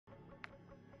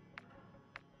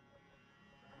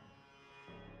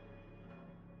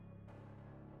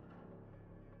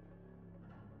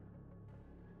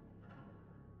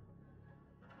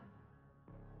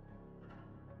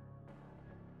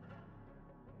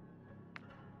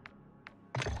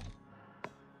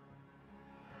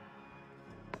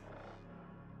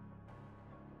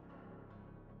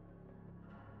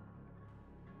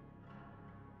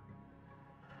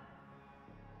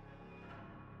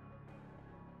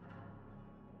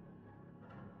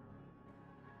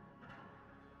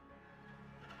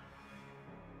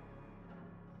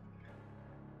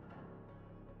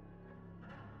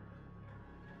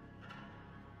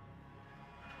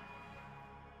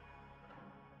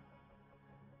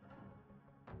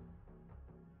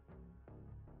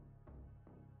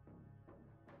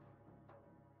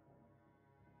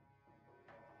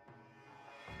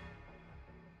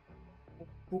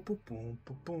Boom, boom, boom,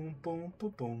 boom, boom, boom,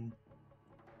 boom, boom.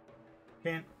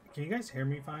 Can you guys hear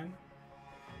me fine?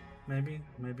 Maybe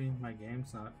my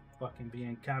game's not fucking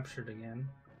being captured again.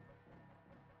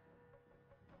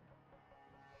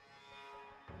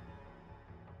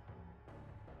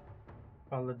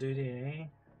 Call of Duty, eh?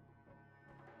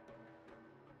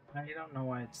 I don't know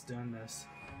why it's doing this.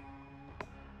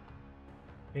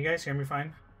 Can you guys hear me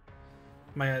fine?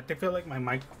 I feel like my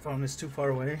microphone is too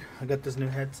far away. I got this new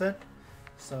headset,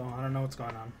 so I don't know what's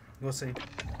going on. We'll see.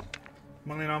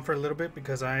 I'm only on for a little bit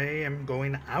because I am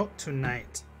going out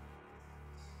tonight.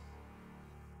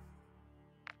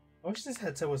 I wish this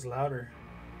headset was louder.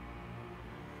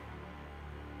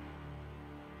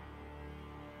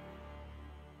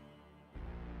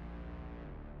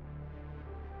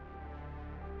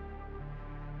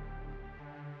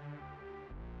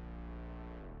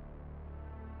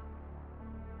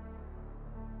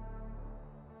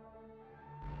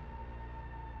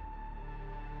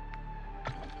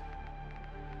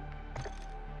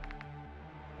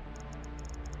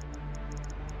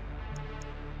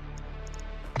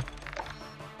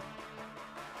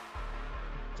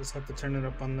 Just have to turn it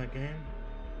up on the game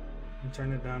and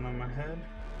turn it down on my head.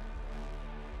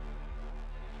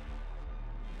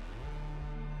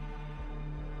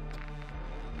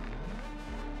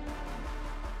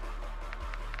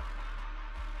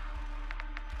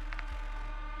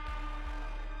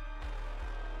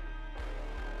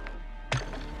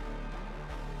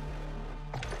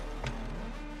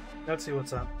 Let's see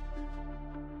what's up.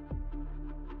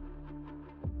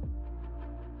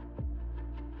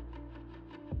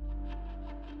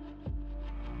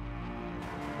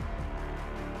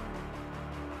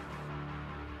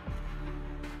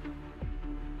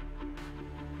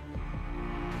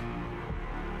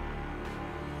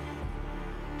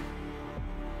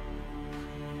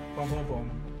 Boom, boom,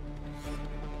 boom.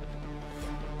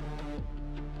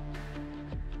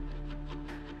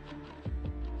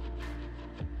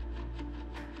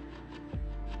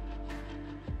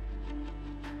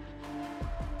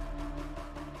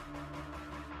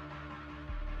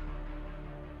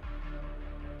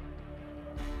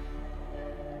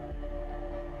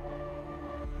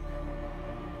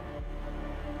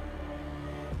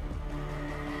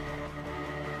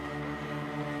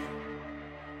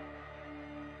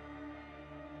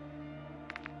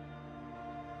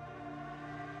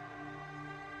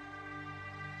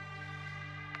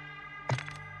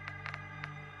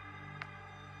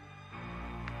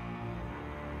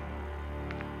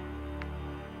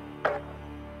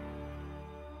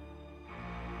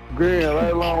 Green,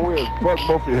 right along with fuck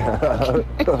both of you.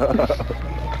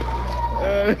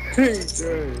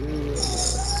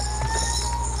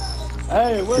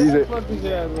 Hey, what PJ, the fuck is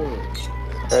that with?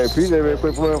 hey, PJ been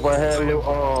quick for if I had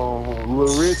little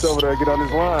Rich over there get on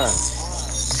this line.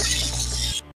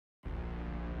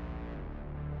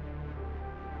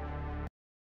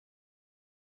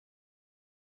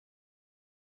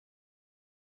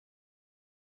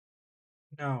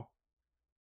 No.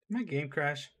 Did my game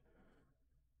crash?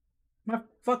 My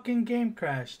fucking game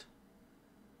crashed.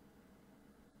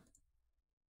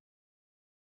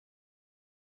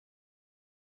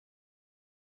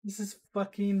 This is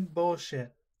fucking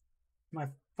bullshit. My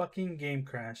fucking game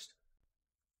crashed.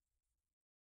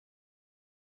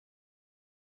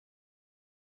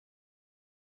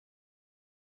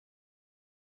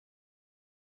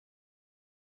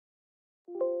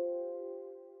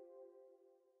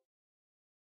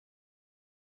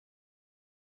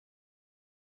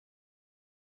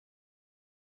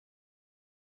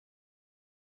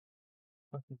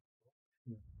 Fucking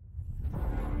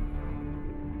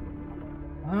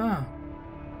ah.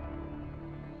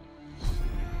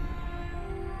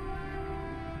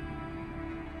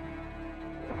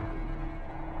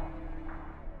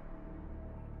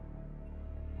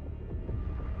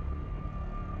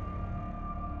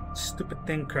 Stupid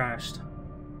thing crashed.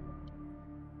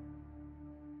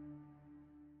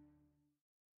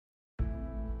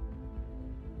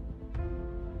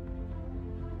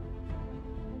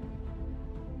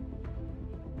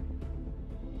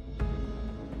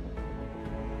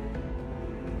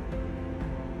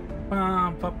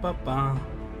 Bum, bum, bum, bum.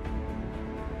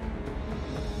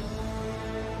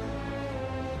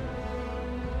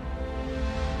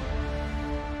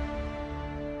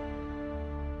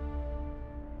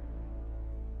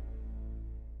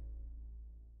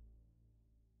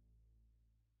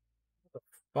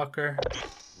 Fucker.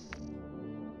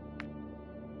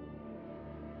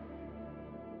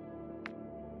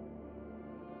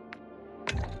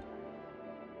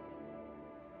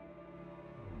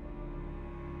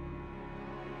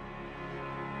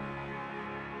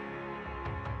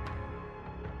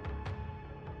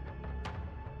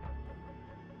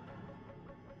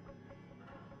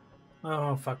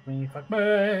 Oh, fuck me, fuck me.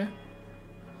 Already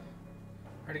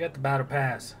got the battle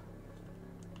pass.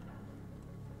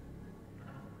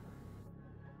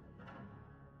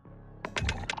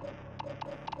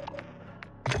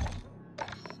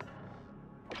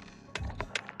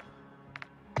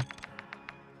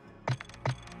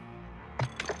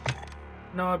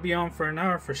 No, I'll be on for an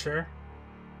hour for sure.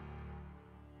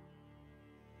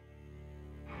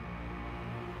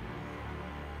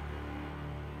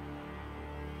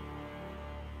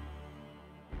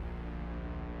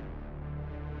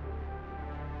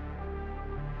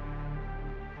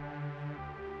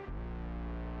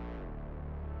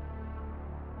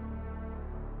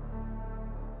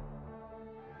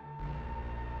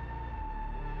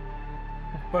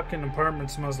 Fucking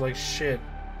apartment smells like shit.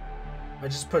 I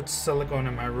just put silicone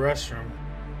in my restroom.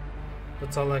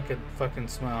 That's all I could fucking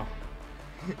smell.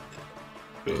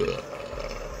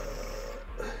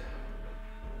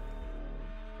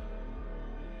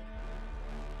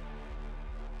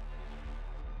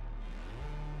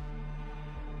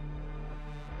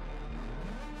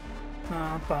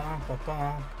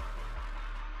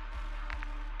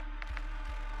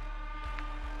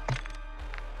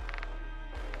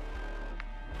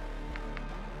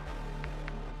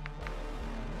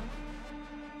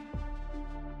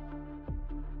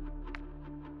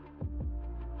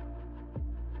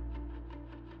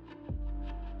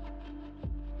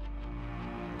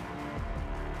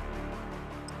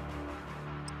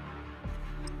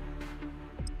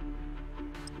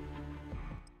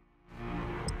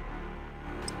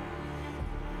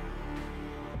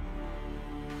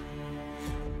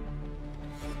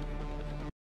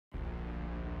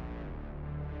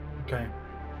 Okay.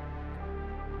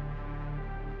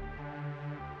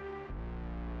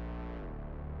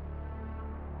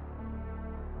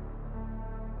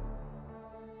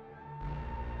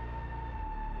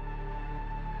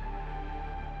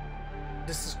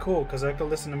 This is cool because I can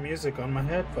listen to music on my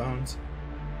headphones.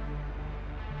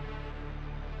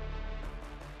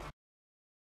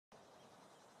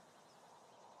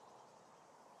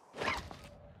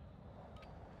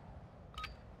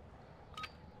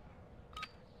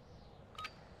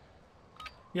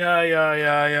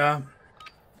 Yeah.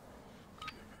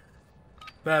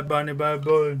 Bad Bunny, bad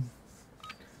boy.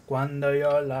 Cuando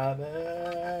yo la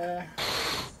ve,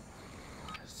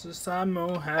 esa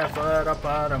mujer fuera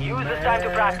para mí. Use this time to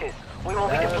practice. We will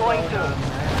be deploying soon.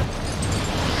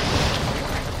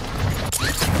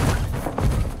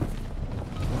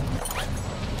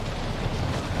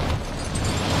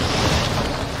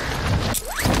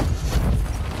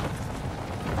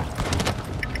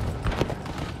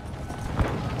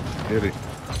 Hit it.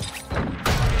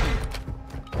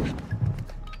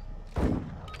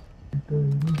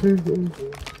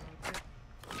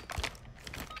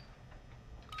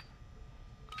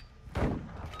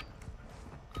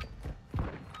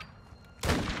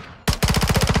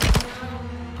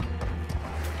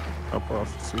 Up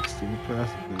off 16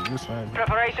 passes.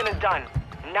 Preparation is done.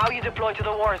 Now you deploy to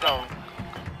the war zone.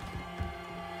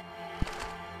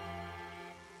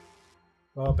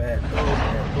 Oh, bad. Oh.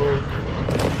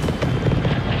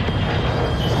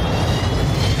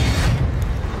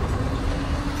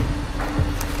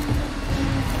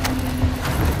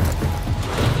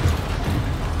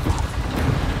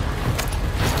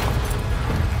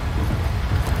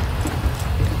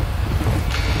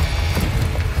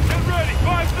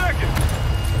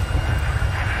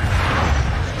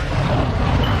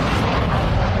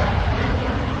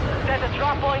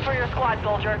 Point for your squad,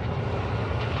 soldier.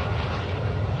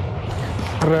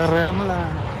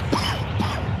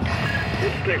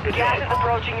 Gas is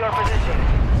approaching your position.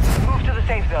 Move to the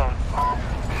safe zone.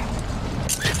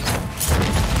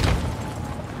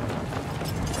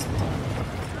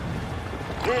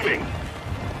 Moving.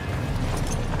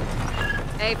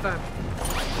 A-firm.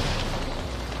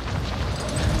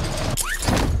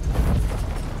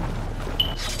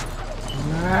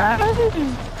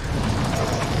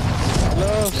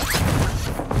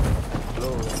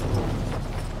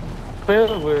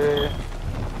 Pero, güey.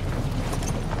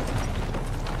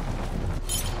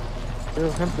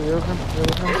 Veo gente.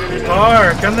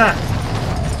 Victor, ¿qué onda?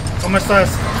 ¿Cómo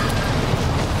estás?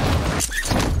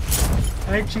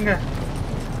 Ay, chinga.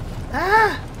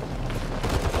 ¡Ah!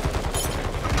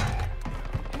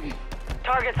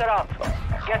 Target set up.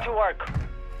 Get to work.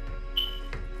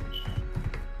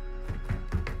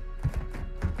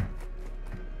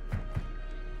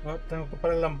 Oh, tengo que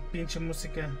parar la pinche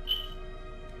música.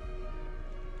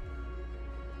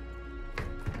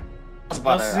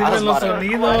 No sirven los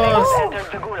sonidos. Enters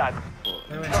the gulag.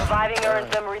 Surviving earns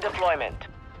them redeployment.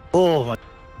 Oh my.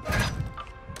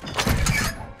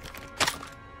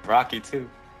 Rocky too.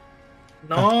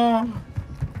 No.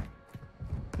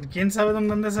 ¿Quién sabe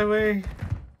dónde anda ese güey?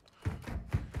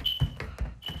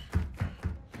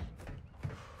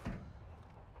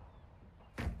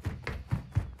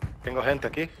 Tengo gente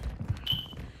aquí.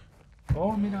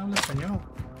 Oh, mira, habla español.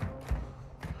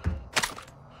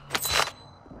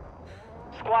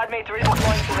 Squad mates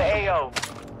redeploying to the AO.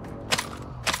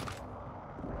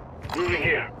 Moving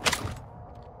here.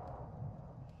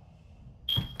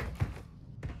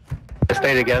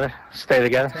 Stay together. Stay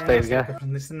together. Stay Que together.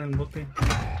 aprendiste en el multi.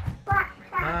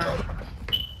 Ah,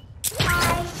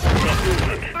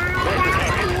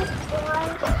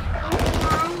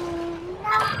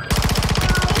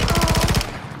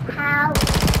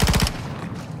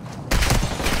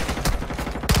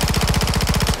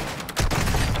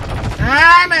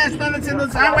 ¡ah, me están haciendo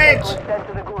un sándwich! Sent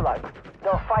to the gulag.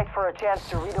 They'll fight for a chance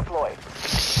to redeploy.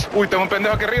 Uy, tengo un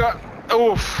pendejo aquí arriba.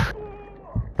 Uf.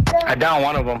 I down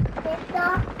one of them.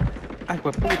 Ay,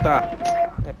 pues puta.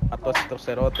 Me mató ese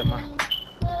tercerote, man.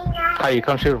 How you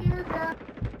come shoot him?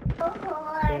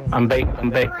 I'm bait. I'm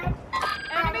bait.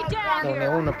 Doné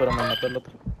uno, pero me mató el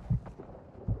otro.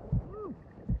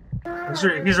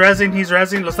 He's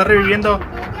rezzing, lo está reviviendo.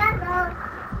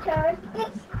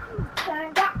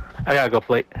 I gotta go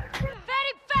plate.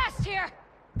 Very fast here.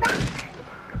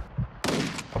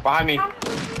 Behind me.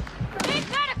 Need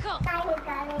medical.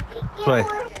 Right.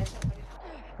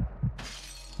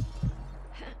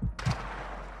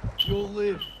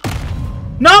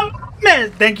 ¡No!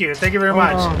 Thank you very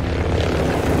much.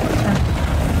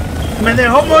 ¡Me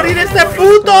dejó morir este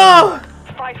puto!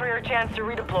 Fight for your chance to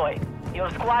redeploy. Your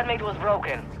squad mate was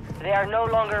broken. They are no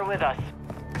longer with us.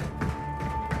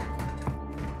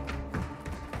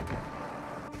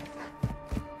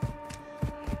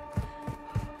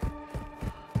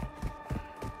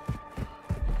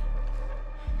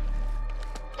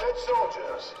 Dead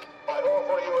soldiers, I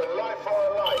offer you a life for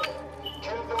a life.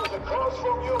 Kill those across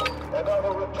from you, and I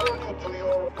will return you to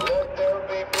your let there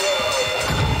be blood.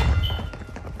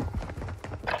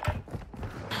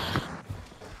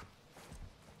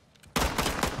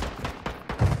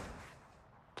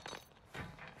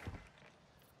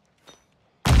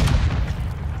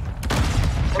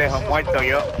 Dejo muerto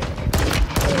yo.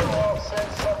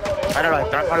 Bueno, los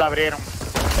trancos lo abrieron.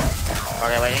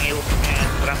 Para que vayan y busquen el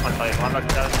tranco, para que no lo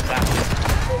quitaron.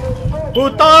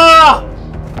 ¡Puto!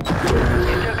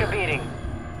 You took a beating.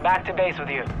 Back to base with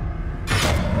you.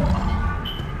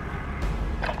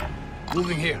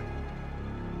 Moving here.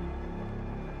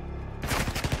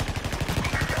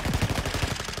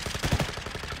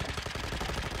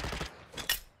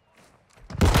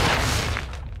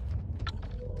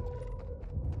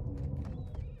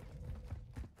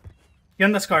 ¿Qué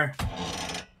onda, Scar?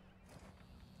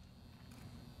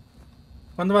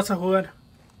 ¿Cuándo vas a jugar?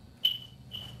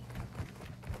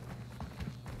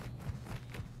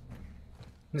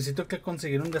 Necesito que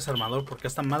conseguir un desarmador porque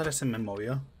esta madre se me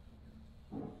movió.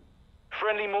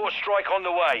 Friendly mortar strike on the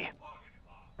way.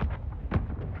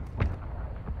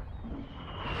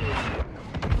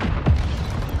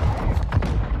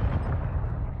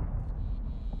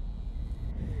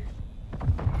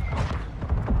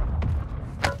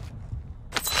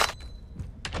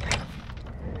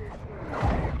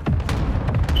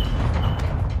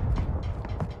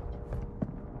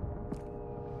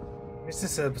 ¿Viste?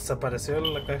 Se desapareció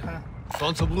la caja.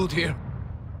 Found some loot here.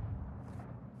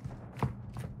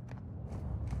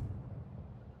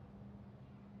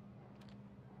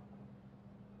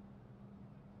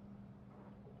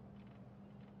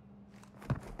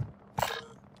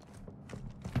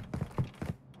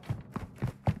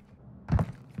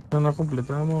 No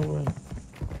completamos, güey.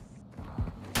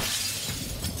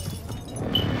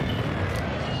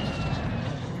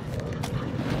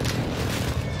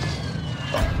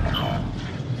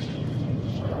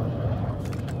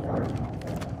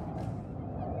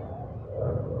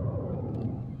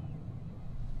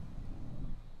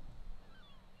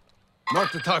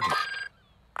 Mark the target.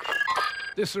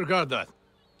 Disregard that.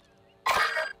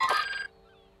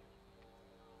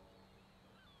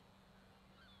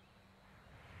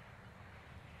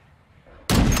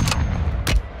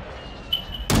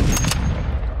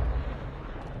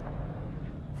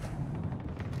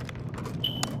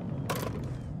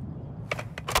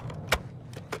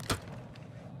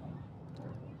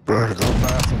 Bro, go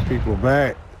buy some people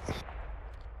back.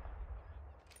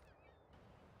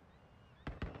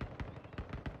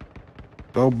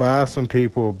 Go buy some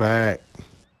people back.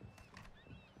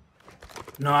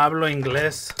 No hablo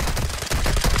inglés.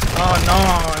 Oh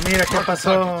no, mira qué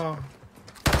pasó.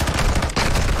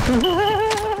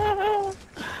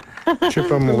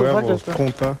 Chupa huevos,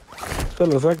 punta. Te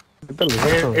lo saco, te lo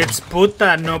saco. It's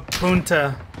puta, no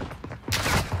punta.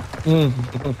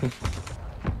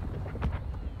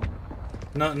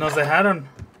 No, nos dejaron.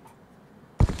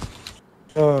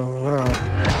 Oh,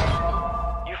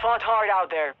 You fought hard out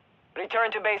there.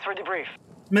 Return to base for debrief.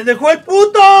 ¡Me dejó el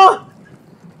puto!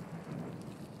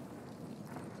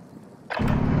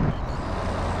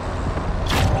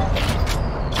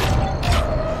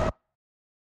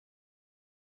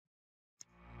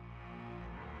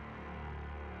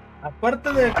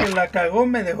 Aparte de que la cagó,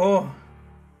 me dejó.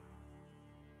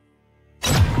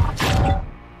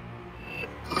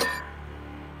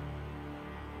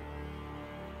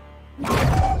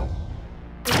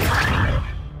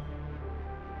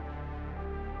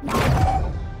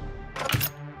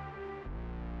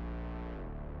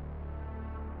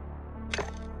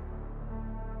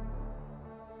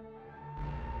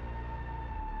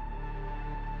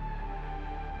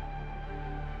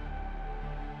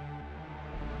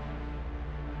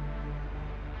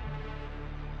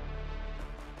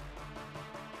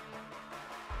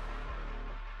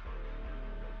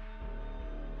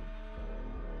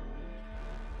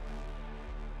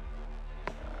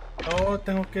 Oh,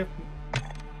 tengo que...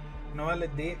 No vale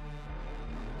D.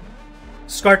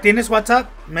 Scar, ¿tienes WhatsApp?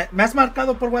 ¿Me has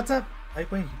marcado por WhatsApp? Ay,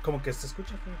 güey, como que se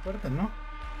escucha muy fuerte, ¿no?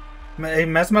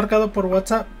 ¿Me has marcado por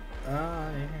WhatsApp?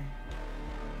 Ay.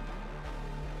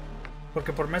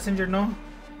 Porque por Messenger no.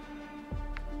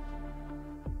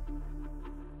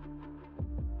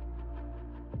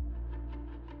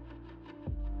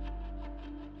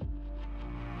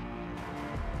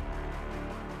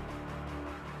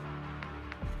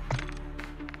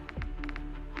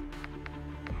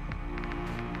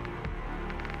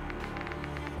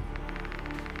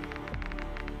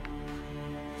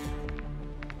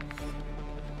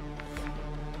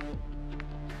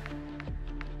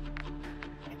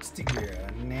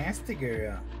 Nasty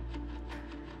girl.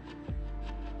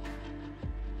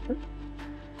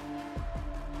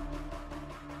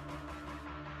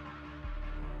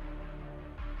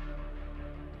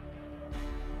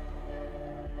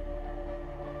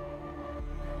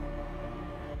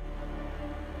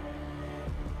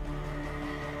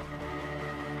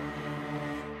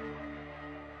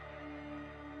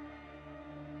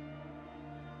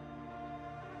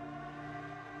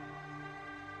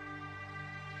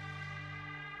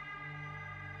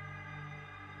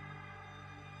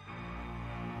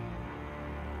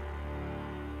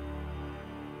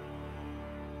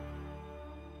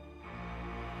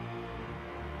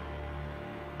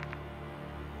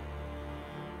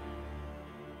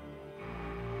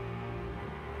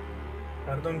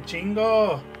 Tarda un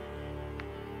chingo.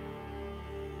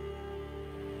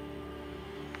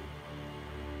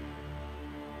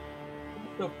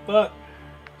 What the fuck?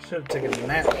 Should have taken a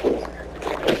nap.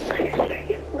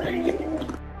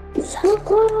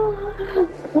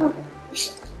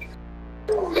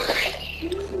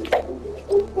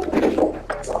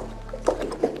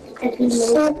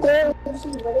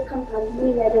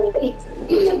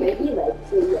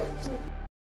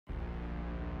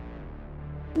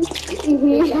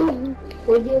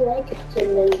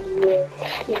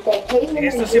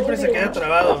 Esto siempre se queda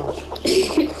trabado.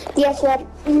 Yeah, so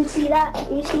you see that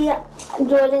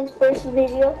Jordan's first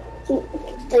video?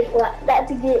 Like what?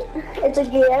 It's a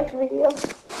GX video.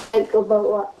 Like about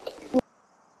what?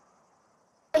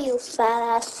 You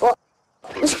fat ass fuck.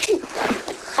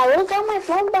 I wrote down my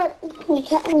phone, but we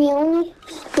only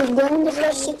doing the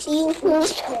first 16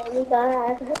 minutes. We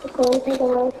got the phone taken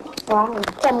away. Wow.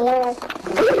 Somewhere.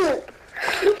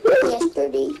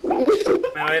 Yesterday.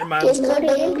 Yesterday.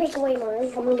 Didn't take away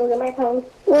mine. I'm gonna go get my phone.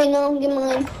 Wait, no, get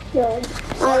mine. No.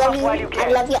 I love you, auntie. I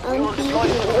love you.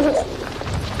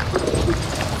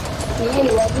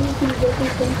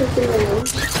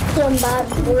 Some bad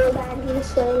boy that he's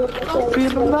saying.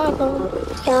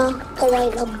 Yeah, kawaii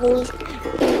the boys.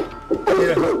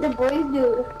 The boys do.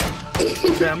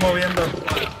 Se va moviendo.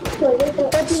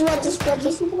 What is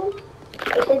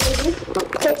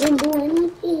doesn't do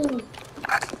anything.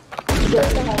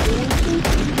 Doesn't have anything.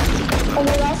 And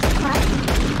the rest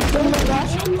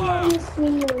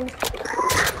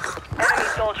Enemy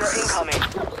soldier incoming.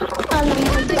 Oh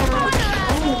my god.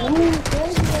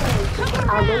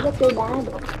 I'll go get your dad.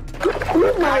 Oh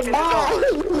my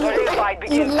god.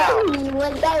 You love me.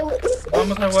 What that was.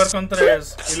 Vamos a jugar con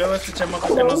 3. Y luego este chamaco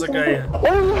que no se calla. Oh,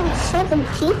 7.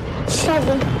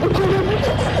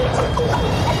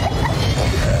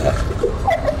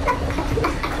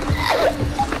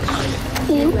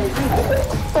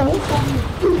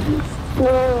 No,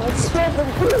 it's 7.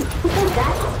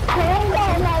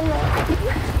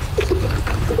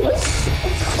 That's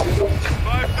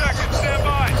 5 seconds, stand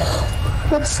by.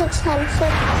 with 6 times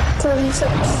 36.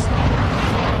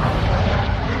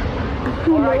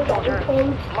 Alright, soldier.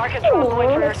 Mark a drop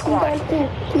point for your squad.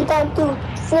 2 times 2,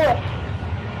 4.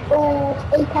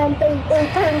 8 times 8,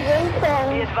 8 times 8,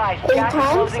 Be advised, 8 gas is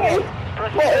times closing 8, in.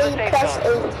 Proceed to the 8 safe plus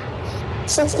zone. 8,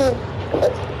 16.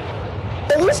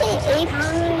 Did you say 8? Oh,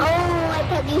 I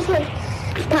thought you said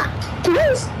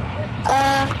times.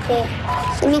 Okay,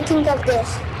 let me think of this.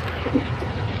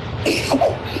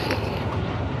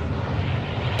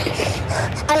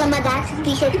 Alam mo, that's a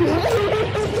t-shirt.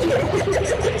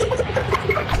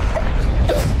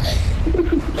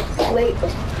 Wait.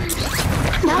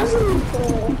 That was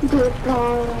good.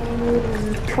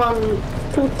 20.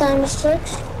 2 times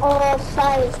 6 or 5.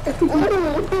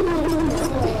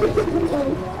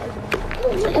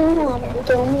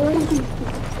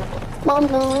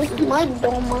 Mama, my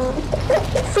doma.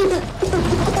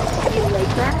 You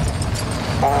like that?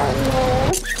 No.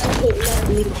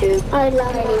 Me too. I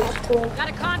love it too. Got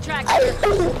a contract here.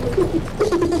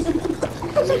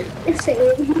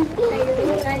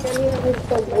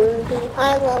 I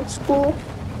love school.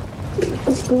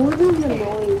 School is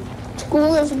annoying.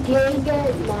 School is good. You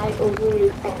get mad over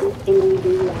everything you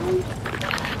do wrong.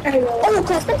 Oh,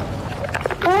 Clifford.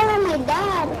 Oh, my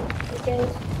dad. Okay.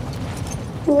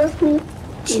 With me.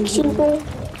 Super.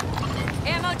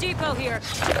 Ammo depot here.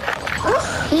 Oh,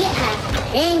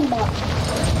 yeah. Rainbow.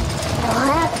 I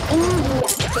have India.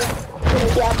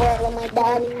 Yeah, my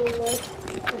dad.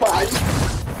 Bye.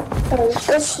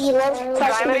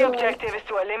 Primary objective is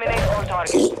to eliminate all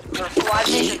targets. Your squad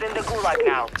mate is in the gulag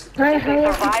now. If they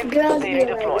survive, they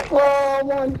redeploy. Oh,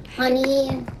 one.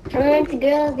 Honey. How many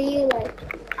girls do you like?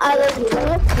 I like two.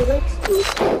 You like two?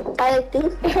 I like two.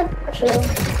 True.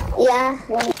 Yeah.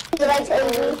 You like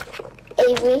Avery?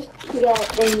 Avery? Yeah,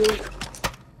 Avery.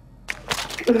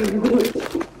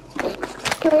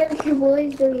 How many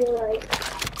boys do you like?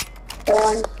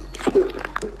 One.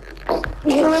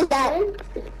 You like that?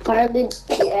 Carmen.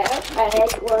 Yeah, I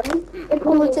like one.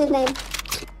 What's his name?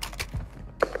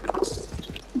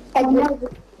 Edwin.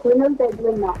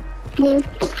 Edwin now. Me.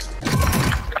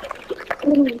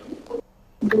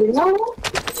 Bruno?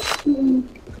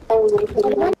 Edwin?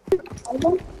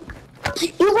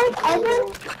 You like Edwin?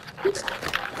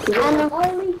 I'm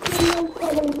only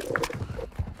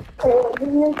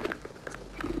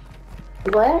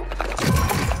what?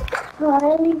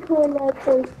 Harley Quinn.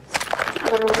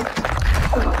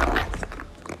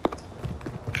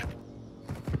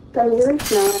 So you're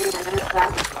smelling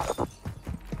that.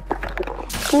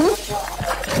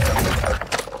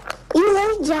 You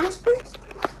like Jasper?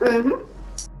 Mm-hmm.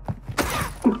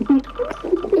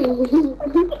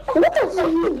 What the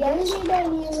fuck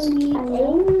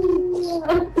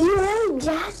you like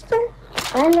Jasper?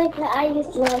 I like that. I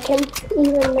just like him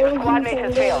even though Squad mate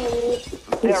has failed.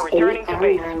 They are returning to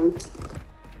base.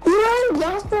 You like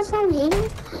Jasper from here?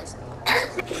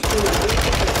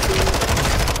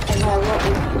 And I want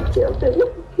to kill him.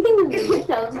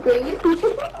 Sounds great.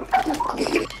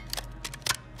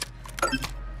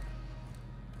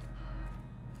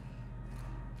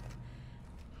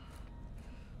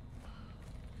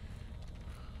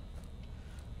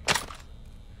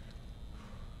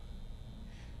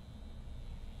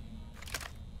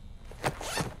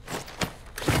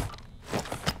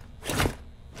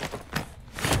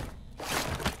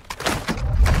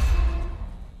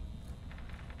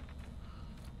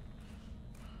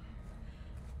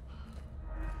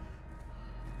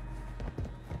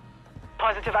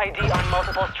 Positive ID on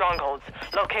multiple strongholds.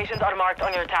 Locations are marked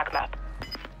on your attack map.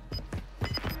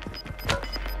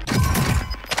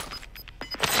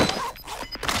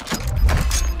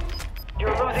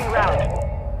 You're losing ground.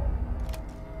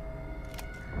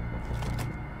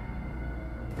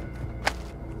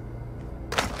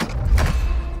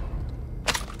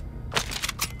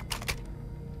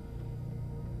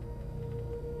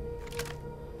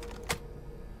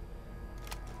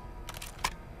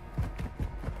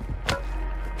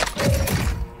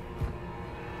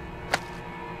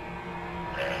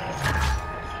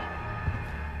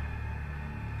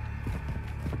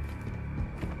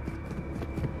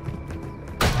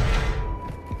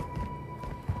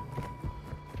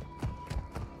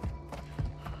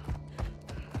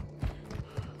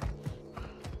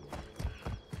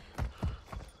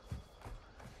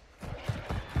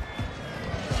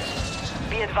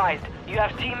 Be advised, you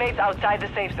have teammates outside the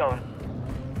safe zone.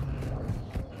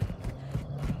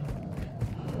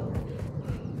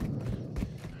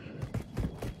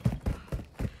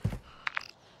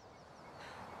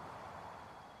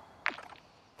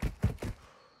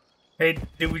 Hey,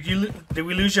 did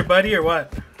we lose your buddy or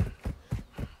what?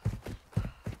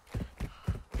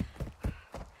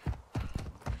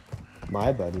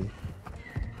 My buddy.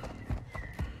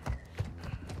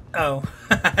 Oh,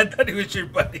 I thought he was your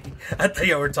buddy. I thought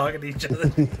y'all were talking to each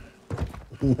other.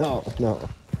 No, no.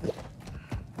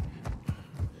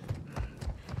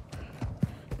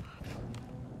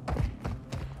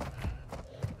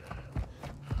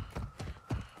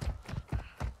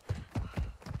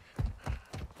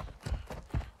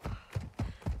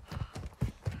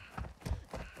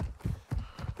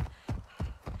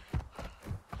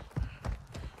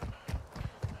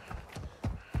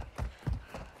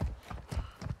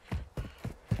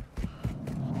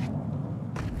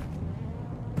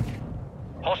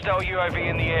 Hostile UAV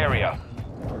in the area.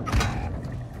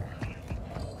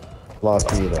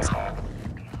 Lost me though.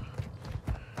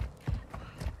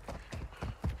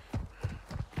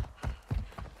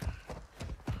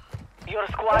 Your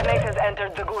squad mate has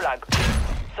entered the Gulag.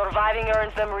 Surviving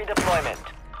earns them redeployment.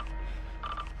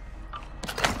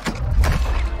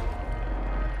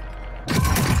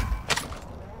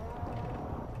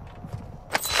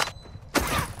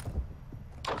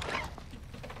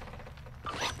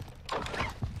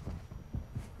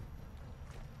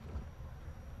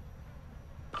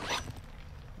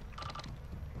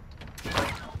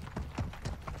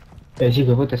 El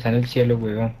chico está en el cielo,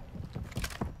 weón.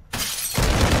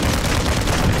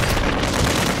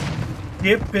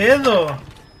 ¿Qué pedo?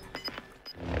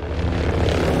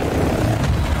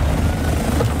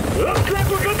 Looks like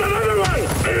we got another one!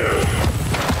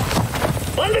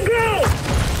 On the ground!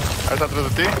 Ahí está atrás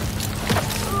de ti.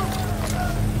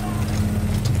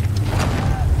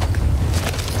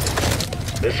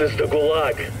 This is the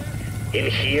Gulag. In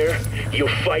here, you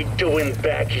fight to win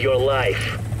back your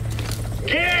life.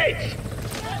 Gates!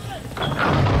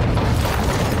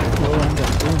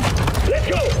 Let's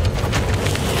go!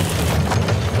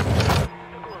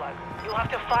 The Gulag. You'll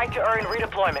have to fight to earn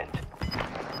redeployment.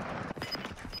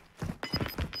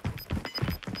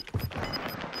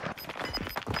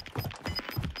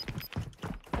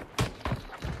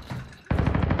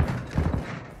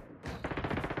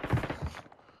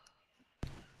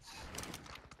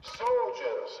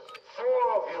 Soldiers, 4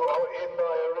 of you are in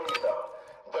my arena.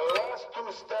 The last 2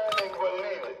 standing will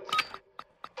leave it.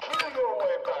 Kill your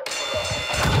way back to life.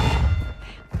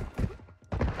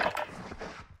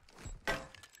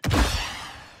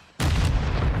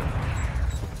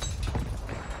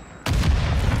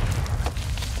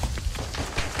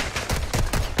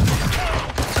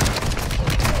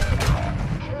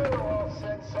 Kill or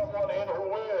send someone in who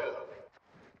will.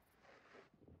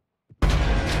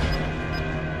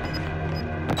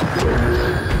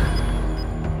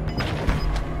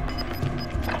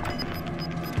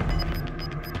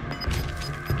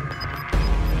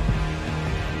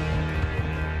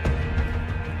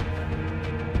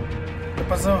 ¿Qué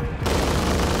pasó?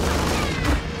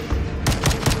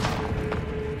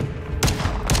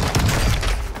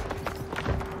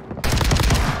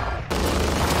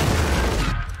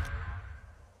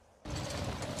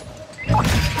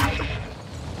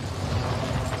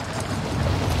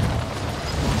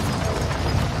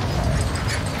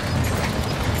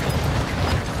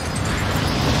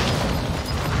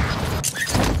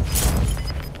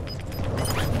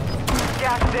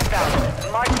 Gas is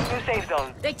inbound. Mark the new safe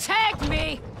zone. They tagged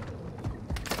me!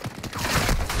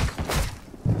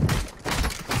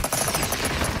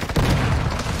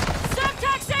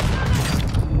 Subtext it!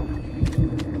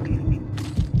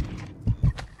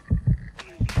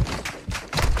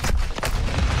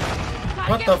 Gotta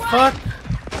What get the one. fuck?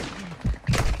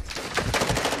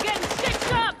 I'm getting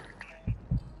stitched up!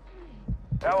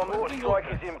 Our mortar strike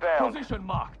is inbound. Position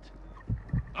marked.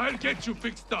 I'll get you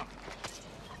fixed up.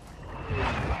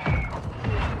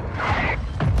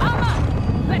 Alma!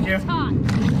 Thank you. It's hot.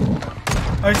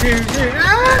 Oh, he's here, he's here.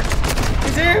 Ah!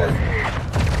 He's here!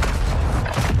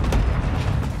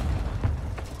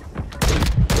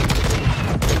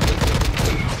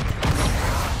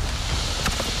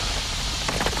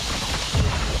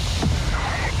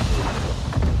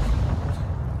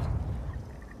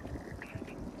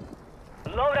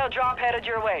 Loadout drop headed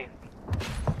your way.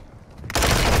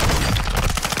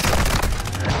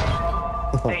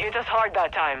 They hit us hard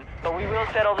that time, but we will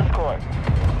settle the score.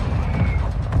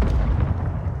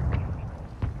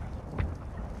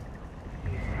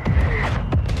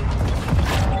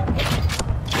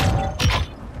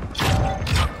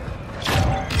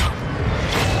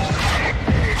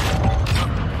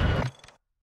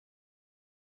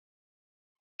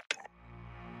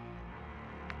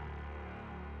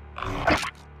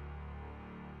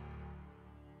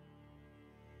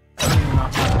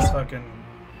 Not how this fucking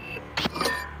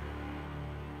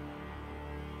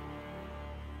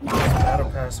battle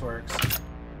pass works.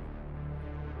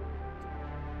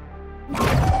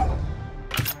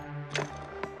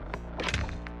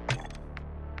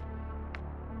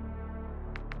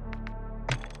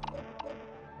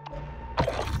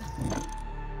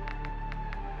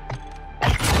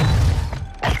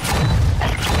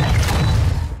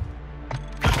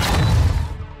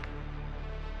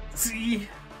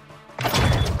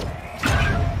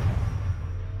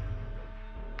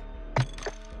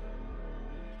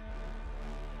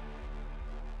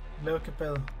 qué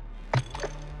pedo.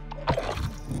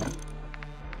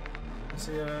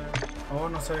 Sí, oh,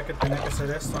 no sabía que tenía que hacer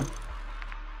esto.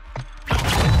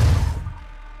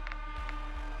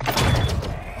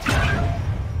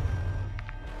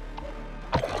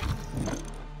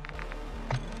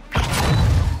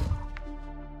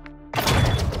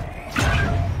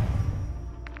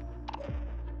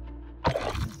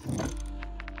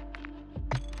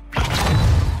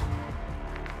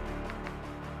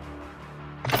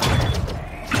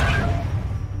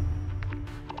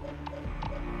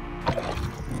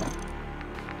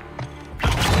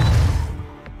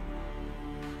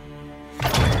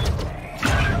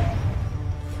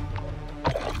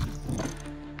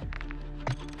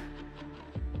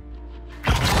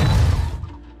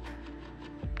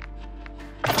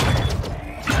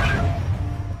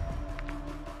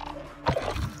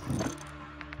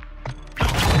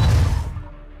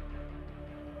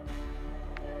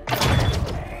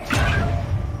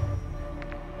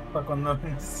 Para cuando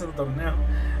inicie el torneo,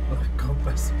 los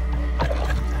copas.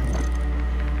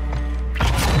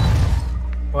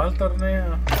 ¿Cuál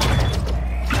torneo?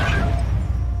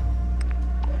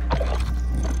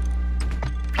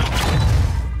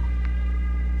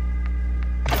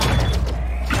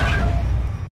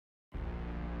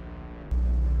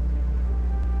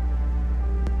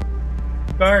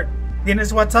 Guard,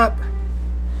 ¿tienes WhatsApp?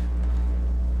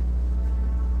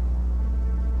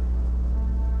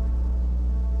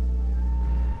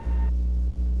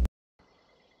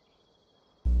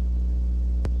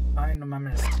 Ay, no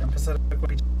mames, ya empezar con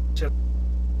pinche.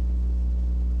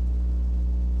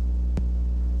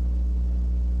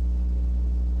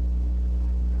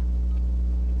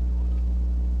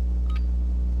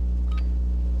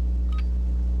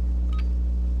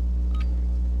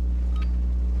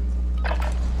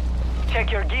 Check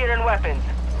your gear and weapons.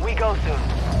 We go soon.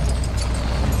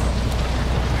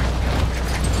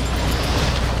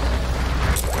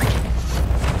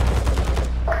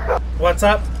 What's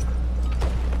up?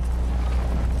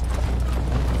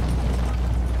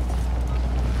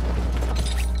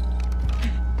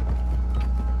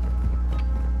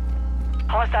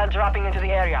 Hostile dropping into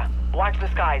the area. Watch the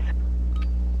skies.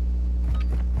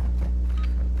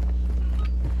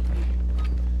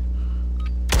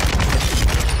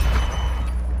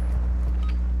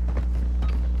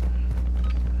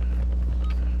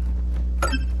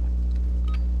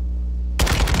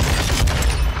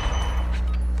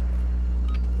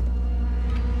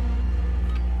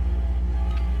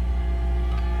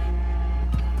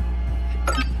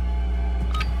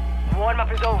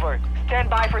 Warm-up is over. Stand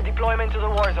by for deployment to the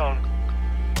war zone.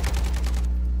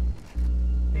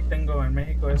 Y tengo en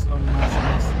México es lo más.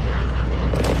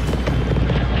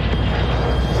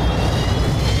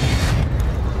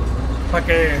 ¿Para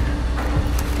qué?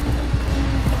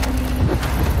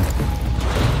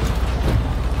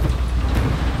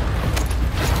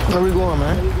 Where we going,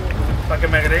 man? Para que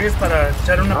me agregues para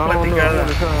echar una platicada.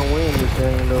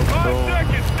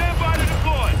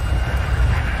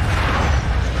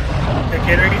 Que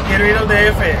quiero ir al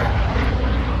DF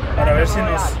para ver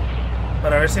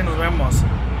si nos vemos.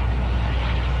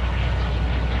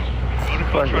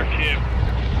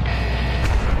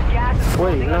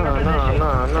 Wait, no.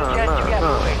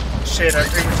 Shit, I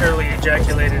prematurely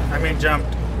ejaculated. I mean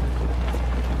jumped.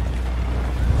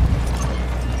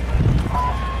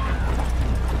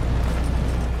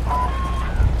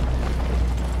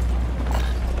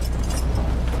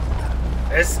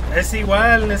 Es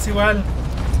igual.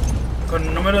 Con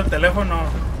el número de teléfono.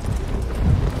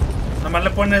 Nomás le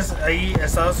pones ahí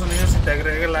Estados Unidos y te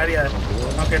agrega el área.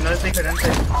 Aunque no es diferente.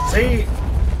 Sí,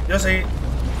 yo sí.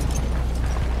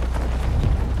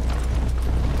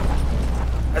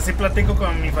 Así platico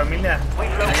con mi familia.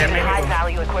 We've Allá en located high México.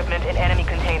 value equipment in enemy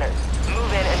containers.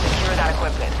 Move in and secure that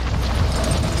equipment.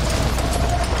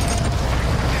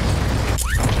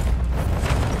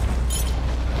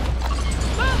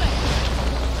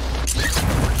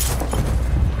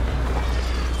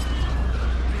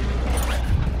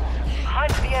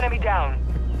 Hunt the enemy down.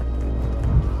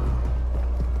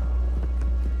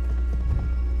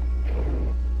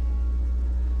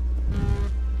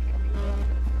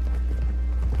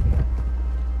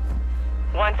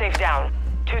 One safe down.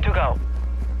 2 to go.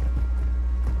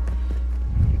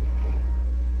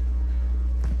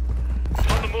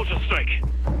 On the motor strike.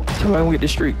 Somebody with the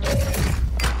street.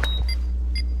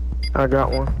 I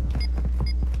got one.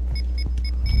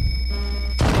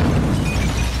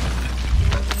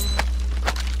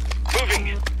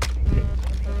 Moving.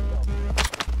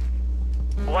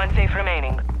 One safe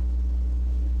remaining.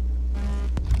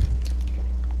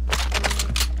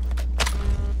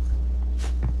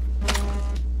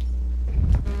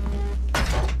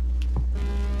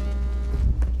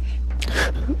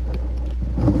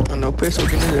 pistol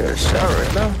getting in there shot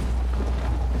right now.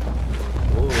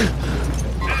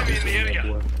 Enemy in the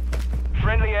area.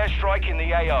 Friendly airstrike in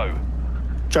the AO.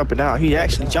 Jumping out. He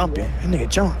actually jumping. That nigga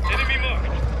jump. Enemy marked.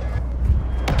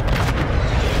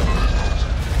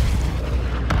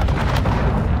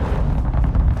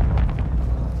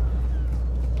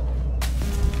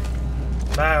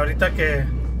 Va, ahorita que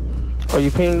Oh, you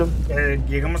pinged him?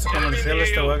 lleguemos a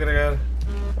comerciales te voy a agregar.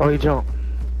 Oh, he jumped.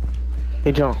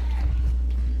 He jumped.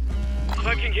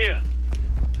 Flanking here.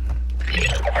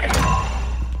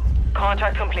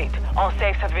 Contract complete. All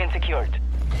safes have been secured.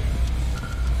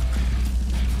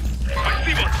 I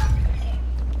see one.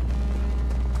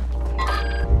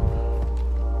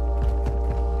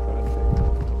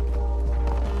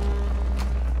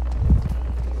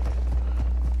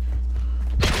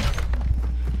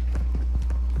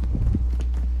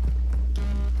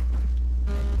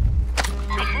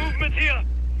 Got movement here.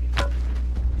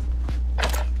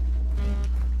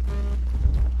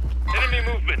 Enemy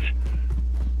movement.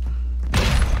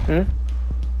 Hmm?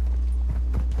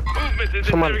 Movement in this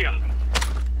Somebody. area.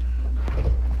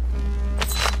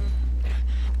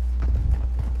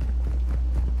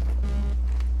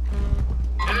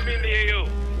 Enemy in the AO.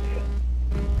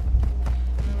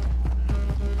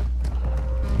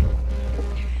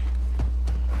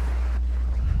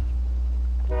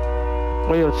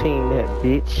 Where your team at,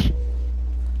 bitch?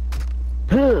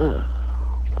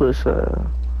 Push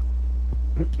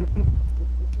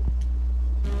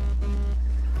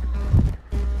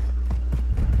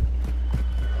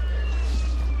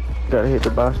Gotta hit the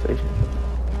buy station.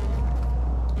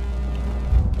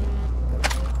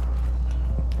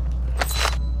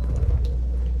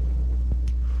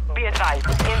 Be advised,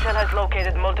 Intel has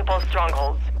located multiple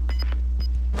strongholds.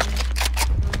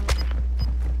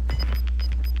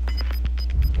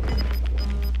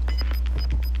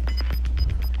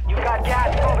 You got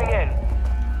gas moving in.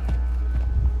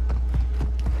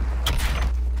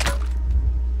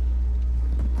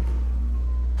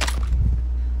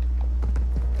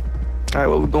 Alright,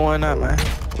 what we going on, man?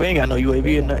 We ain't got no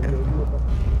UAV or nothing.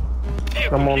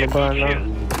 I'm on the bar now.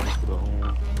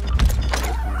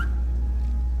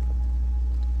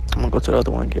 I'm gonna go to the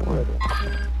other one and get one.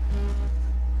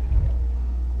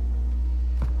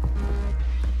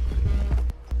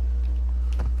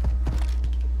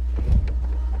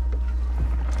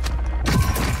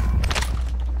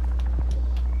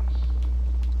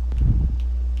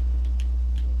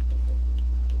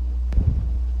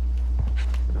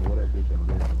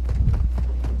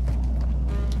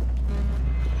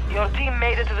 Your team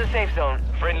made it to the safe zone.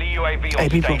 Friendly UAV on Hey,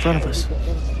 people in station. front of us.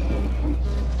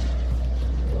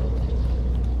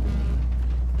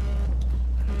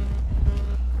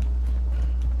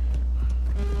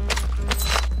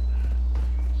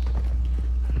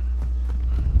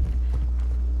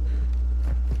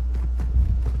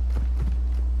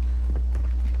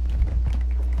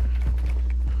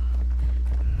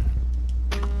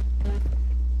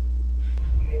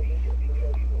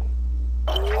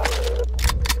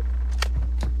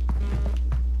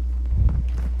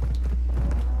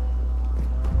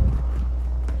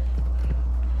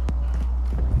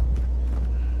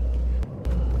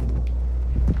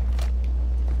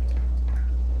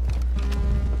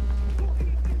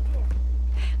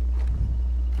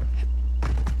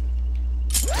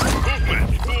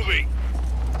 Moving.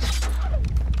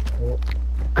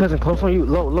 Cousin, close on you.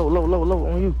 Low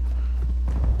on you.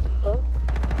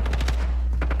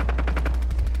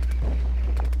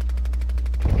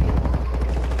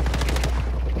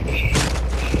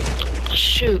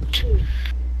 Shoot.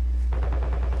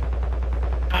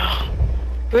 Oh.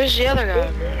 Where's the other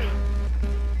guy?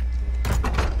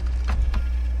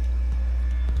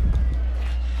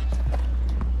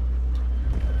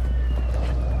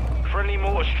 Friendly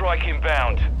mortar strike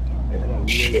inbound.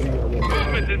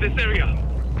 Movement in this area.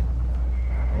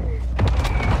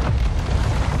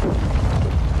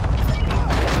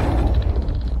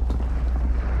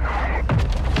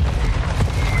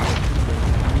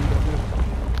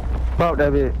 About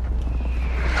that bit.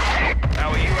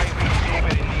 Our UAV is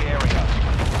orbiting in the area.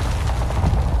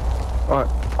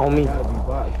 Alright, on me.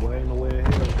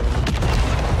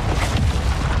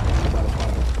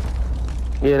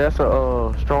 Yeah, that's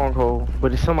a stronghold, but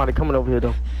there's somebody coming over here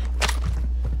though.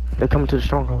 They're coming to the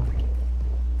stronghold.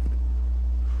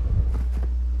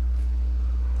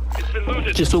 It's been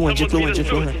looted. Just flew in.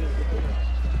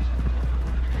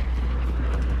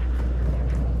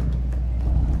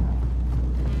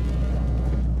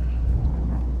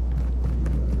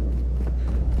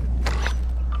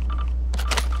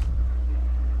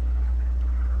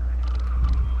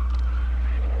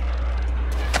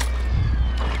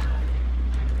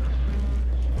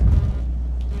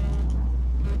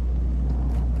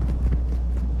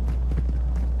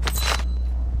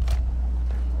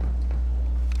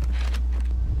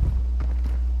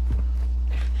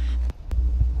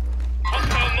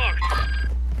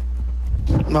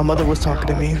 My mother was talking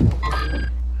to me.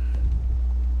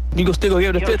 You go still go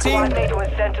give the 15? Was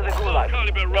sent to the gulag.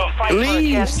 They'll fight for a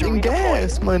Leave chance to some redeploy.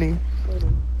 gas money.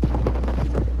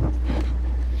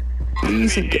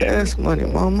 Leave some gas money,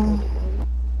 mama.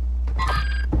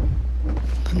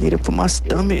 I need it for my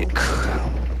stomach.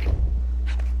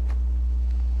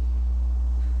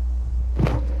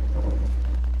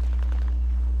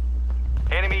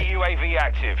 Enemy UAV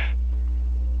active.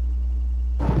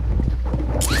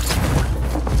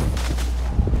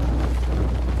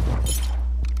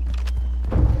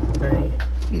 Hey.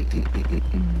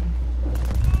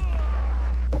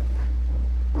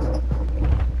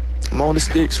 I'm on the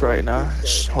sticks right now.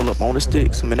 Shh, hold up, I'm on the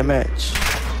sticks. I'm in the match.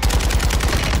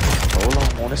 Hold on,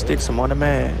 I'm on the sticks. I'm on the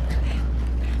match.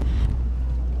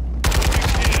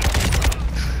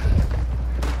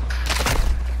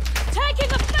 Taking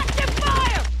effective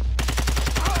fire!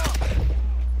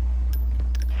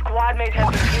 Squad mates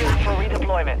have been cleared for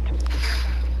redeployment.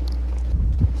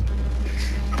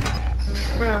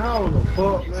 Man, how the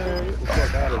fuck, man? Get the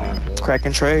fuck out of here, bro.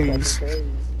 Cracking trays.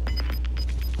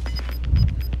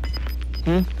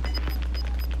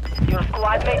 Your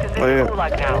squad mate is in the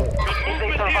gulag now. If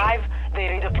they survive, they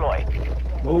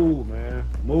redeploy. Move, man.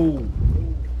 Move.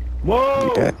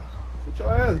 Move! Get that. Put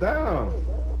your ass down.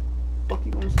 Fuck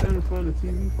you gonna stand in front of the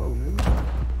TV for, man?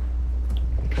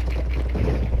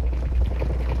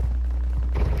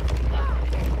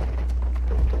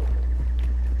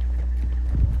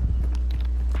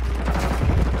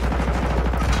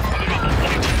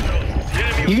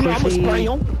 You know I'm a spray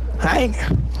on. Hang.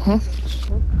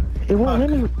 It won't let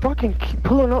me fucking keep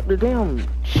pulling up the damn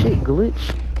shit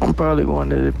glitch. I'm probably going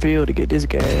to the field to get this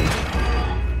gas.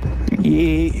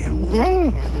 Yeah.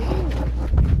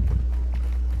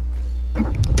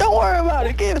 Don't worry about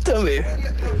it. Give it to me.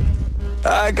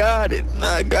 I got it.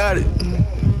 I got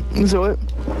it. So it.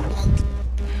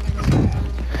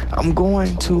 I'm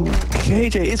going to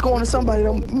KJ. It's going to somebody.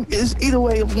 It's either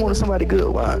way. I'm going to somebody good.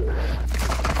 Why?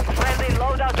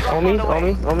 On me.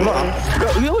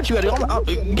 Yo, what you got?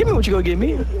 Give me what you gonna give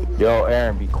me. Yo,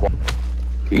 Aaron, be quiet.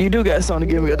 You do got something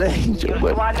to give me a danger. Your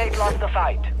squad mates lost the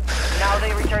fight. Now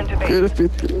they return to base. What a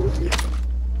 50.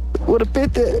 What a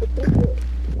 50.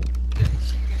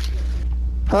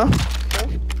 Huh?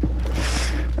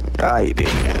 Alright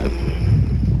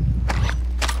then.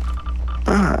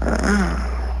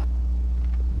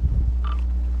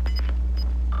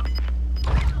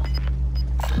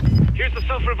 Here's the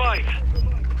self-revive.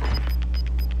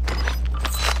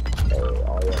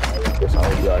 That's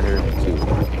all you out here too.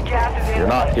 You're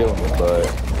not killing me, but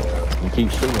you keep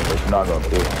shooting, but you're not gonna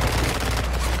kill me.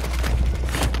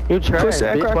 You trying,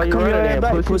 bitch? Why you running in,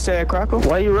 pussy? Pussy ass cracker.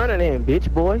 Why you running in,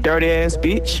 bitch, boy? Dirty ass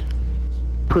bitch.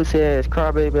 Pussy ass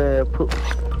crybaby ass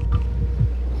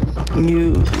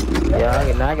You.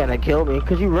 Yeah, now gonna kill me,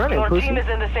 cause you running, Your pussy. team is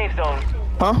in the safe zone.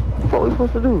 Huh? What we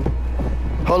supposed to do?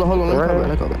 Hold on. Let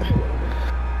me go back.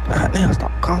 God damn,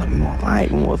 stop calling me more. I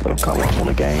ain't motherfucking calling on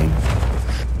the game.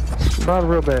 Bob's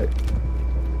real bad.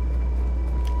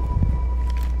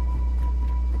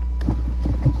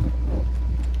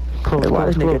 Close, Hey, why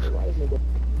this close. nigga?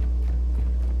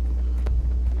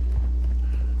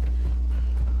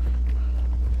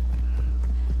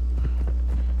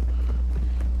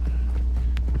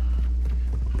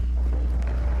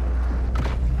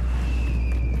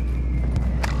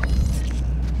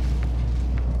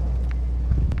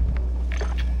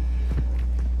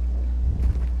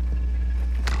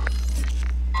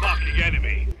 Marking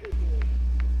enemy.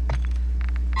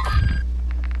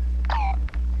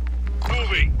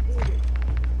 Moving.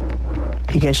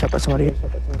 He getting shot by somebody.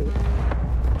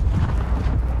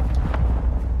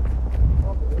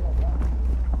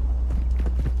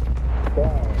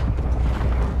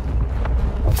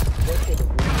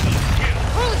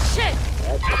 Holy shit!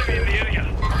 Enemy in the area.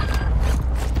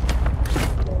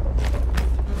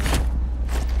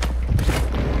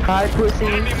 Hi, pussy.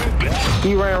 Enemy movement.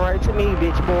 You ran right to me,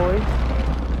 bitch, boy.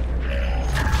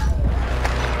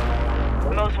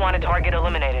 Most wanted target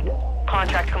eliminated.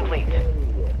 Contract complete.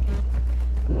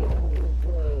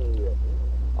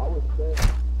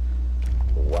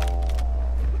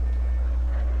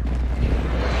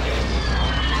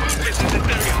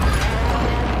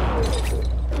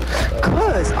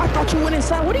 Cuz, I thought you went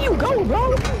inside. Where do you go,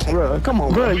 bro? Bro, come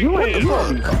on, Bro, you What ain't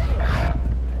the fuck?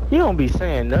 You don't be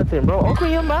saying nothing, bro. Open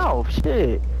your mouth,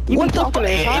 shit. You What be the talking fuck?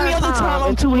 the entire Any other time I'm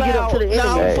until too we get up loud. to the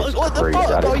Nah, end. fuck, what the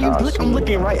fuck, bro? I'm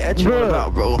looking right at you Bruh.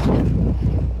 about, bro.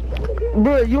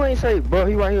 Bro, you ain't say, bro,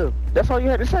 he right here. That's all you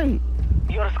had to say.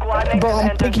 Your squad mates Bro, have I'm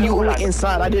entered thinking the you went gulag.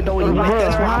 inside. I didn't know you went.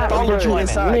 That's why I followed you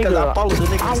inside. Because I followed the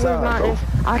nigga inside, bro.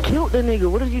 I killed the nigga.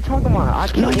 What are you talking about? I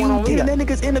killed one on me. That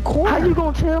nigga's in the corner. How you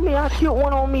gonna tell me I killed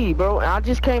one on me, bro? And I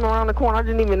just came around the corner. I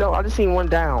didn't even know. I just seen one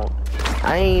down.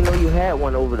 I ain't know you had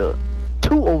one over there.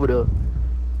 Two over there.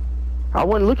 I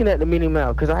wasn't looking at the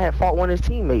mini-map because I had fought one of his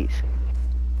teammates.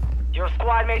 Your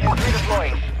squad mates is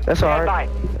redeploying. That's alright.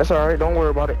 That's alright. Don't worry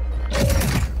about it.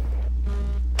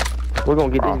 We're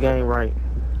gonna get this game right.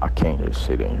 I can't just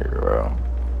sit in here, bro.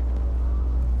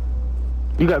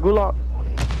 You got gulag?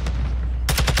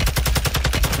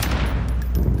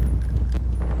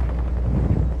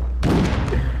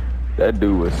 That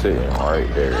dude was sitting right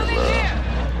there, bro.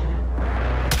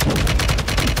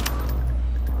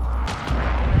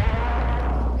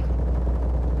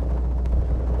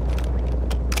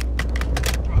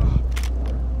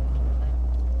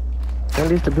 At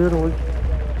least the building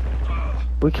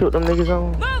we killed them niggas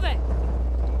on. Move it!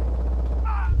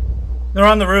 They're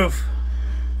on the roof.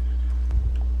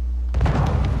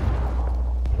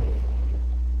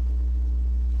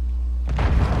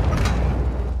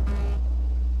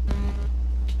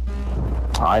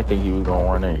 I think he was gonna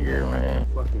run in here, man.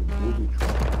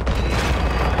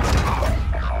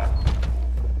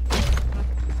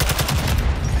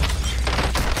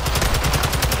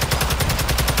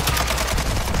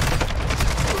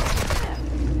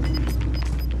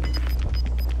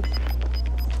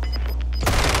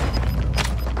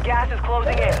 Gas is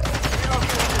closing in.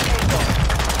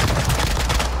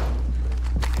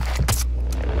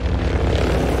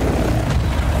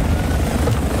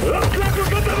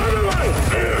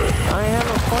 I ain't have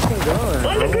no fucking gun,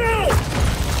 bro.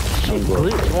 Shit,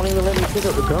 Glitch won't even let me pick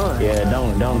up the gun. Yeah,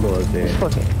 don't go up there.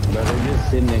 Fucking. Bro, they're just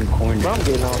sitting in corners. Bro, I'm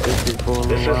getting off this shit for a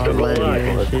This is little the while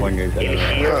later. Gulag. Corners In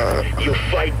here, you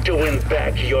fight to win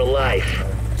back your life.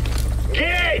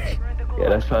 Get! Yeah,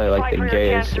 that's probably like the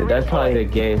gayest shit. That's probably the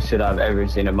gayest shit I've ever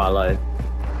seen in my life.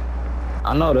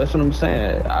 I know, that's what I'm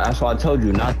saying. That's why I told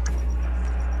you not.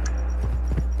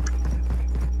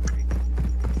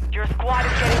 Your squad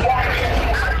is getting gas.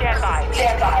 Stand by.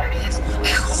 Stand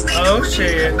by. Oh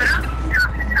shit.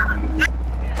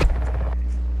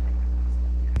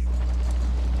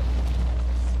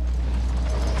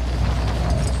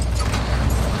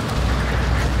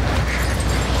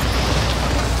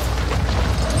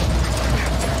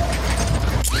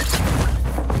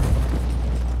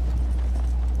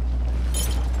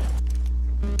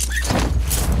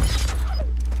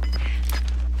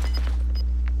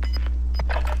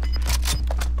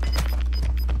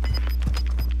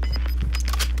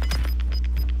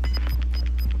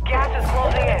 Gas is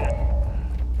closing in.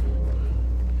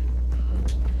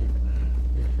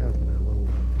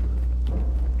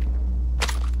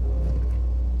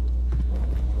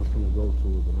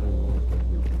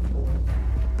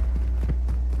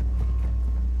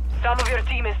 Some of your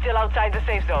team is still outside the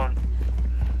safe zone.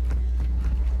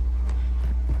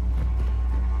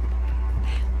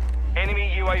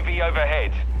 Enemy UAV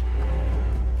overhead.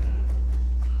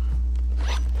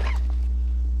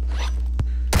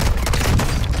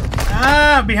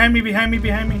 Ah, behind me, behind me,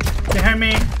 behind me, behind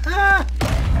me. Ah.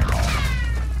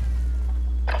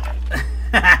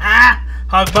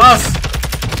 Hog boss.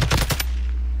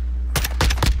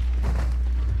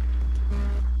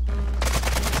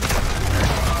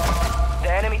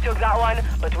 The enemy took that one,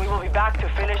 but we will be back to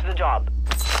finish the job.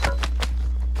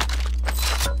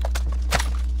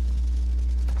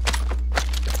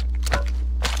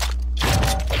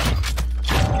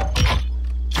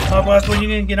 Hog boss, when you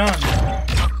gonna get on?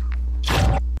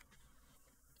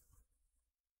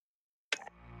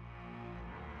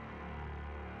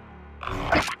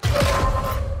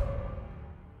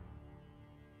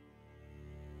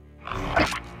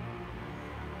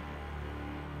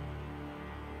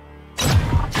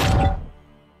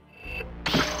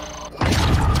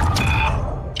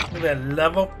 Look at that,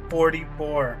 level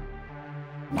 44.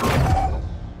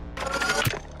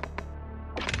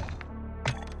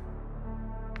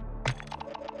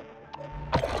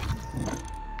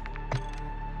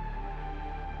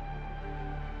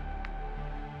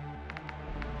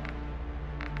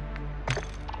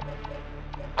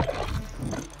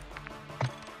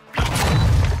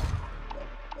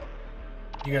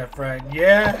 You got fragged.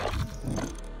 Yeah.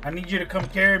 I need you to come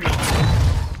carry me.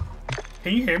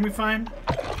 Can you hear me fine?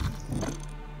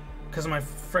 Because my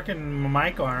frickin'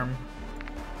 mic arm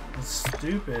is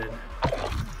stupid.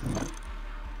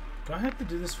 Do I have to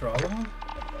do this for all of them?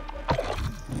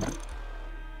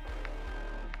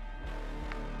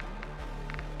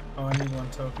 Oh, I need one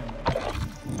token.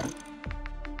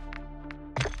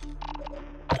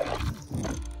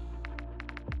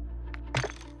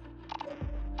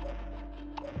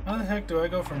 heck do I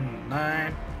go from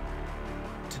 9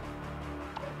 to...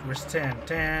 Where's 10?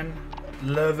 10,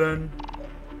 11...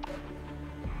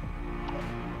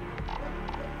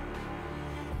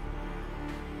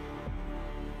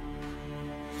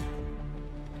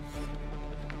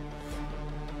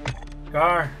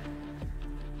 Car.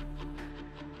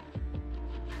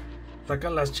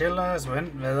 Sacan las chelas,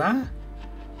 ven, ¿verdad?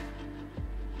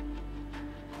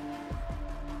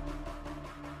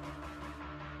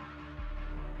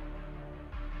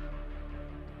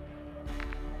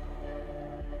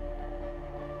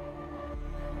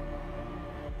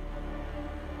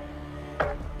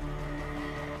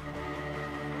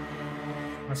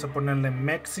 Vamos a ponerle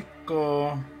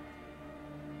México.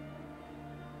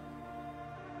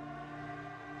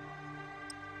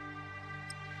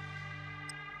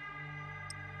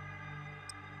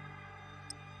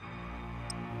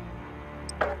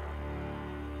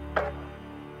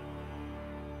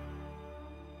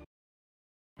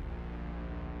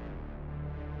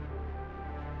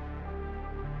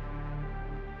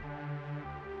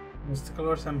 Este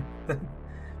color se...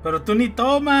 Pero tú ni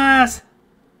tomas.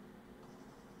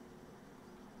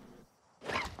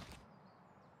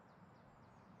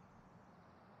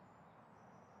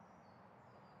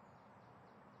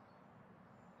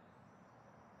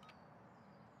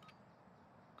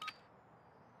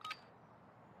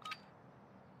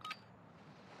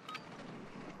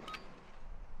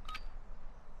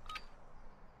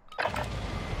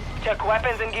 Check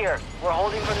weapons and gear. We're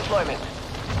holding for deployment.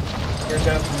 Here we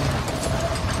go.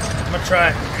 I'm gonna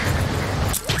try.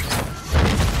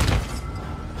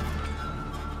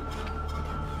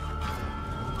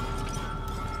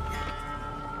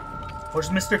 Where's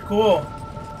Mr. Cool?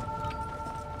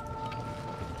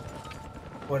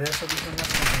 Por eso dicen unas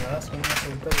congeladas con una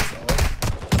fruta de sabor.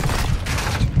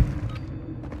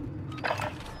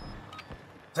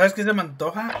 ¿Sabes qué se me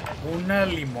antoja? Una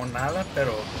limonada,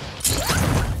 pero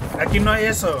aquí no hay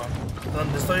eso.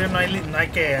 Donde estoy yo no hay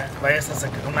que vayas a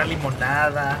sacar una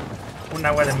limonada, un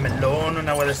agua de melón, un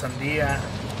agua de sandía.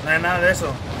 No hay nada de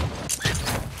eso.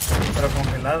 Pero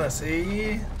congelada,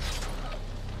 sí.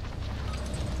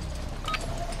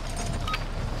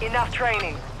 Enough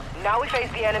training. Now we face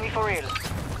the enemy for real.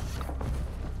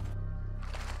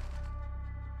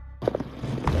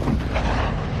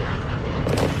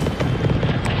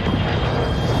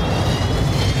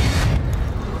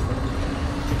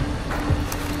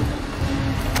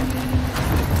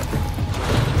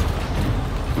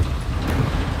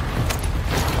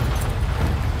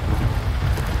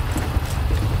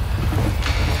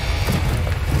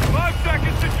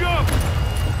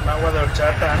 Agua de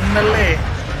horchata, ándale.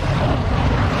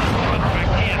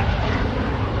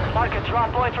 Mark a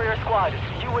drop point for your squad.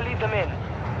 You will lead them in.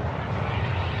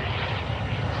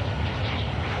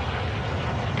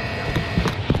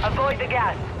 Avoid the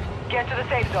gas. Get to the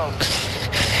safe zone.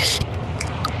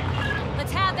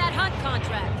 Let's have that hunt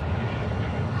contract.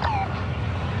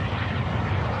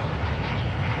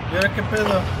 ¿Y ahora qué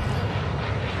pedo?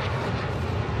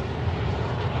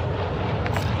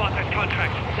 Spot that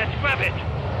contract. Let's grab it.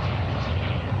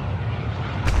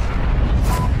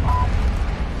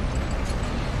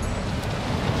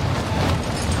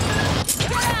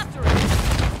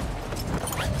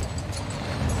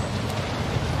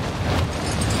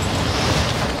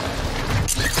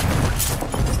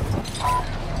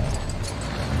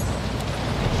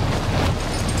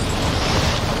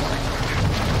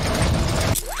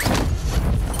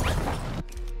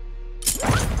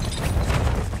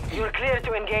 You're clear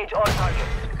to engage all targets.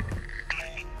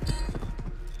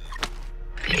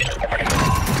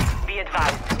 Be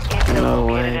advised, intel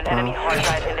located an enemy hard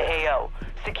drive in the AO.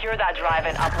 Secure that drive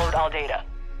and upload all data.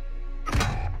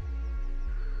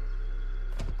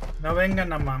 No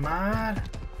vengan a mamar.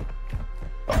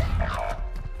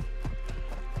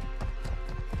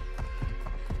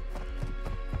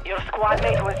 Your squad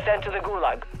mate was sent to the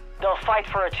Gulag. They'll fight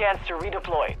for a chance to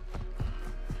redeploy.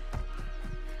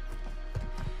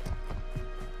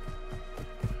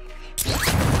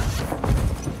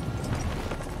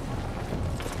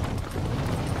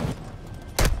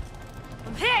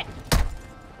 I'm hit!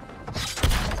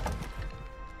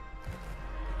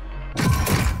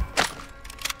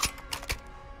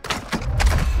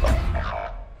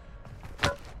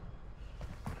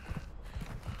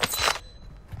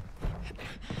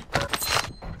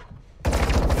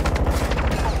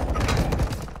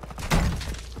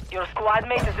 Your squad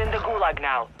mate is in the Gulag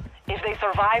now. If they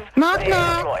survive, Knock, they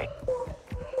knock. redeploy.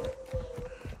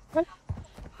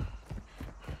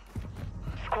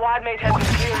 Squad mate has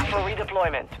been cleared for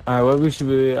redeployment. Alright, what we should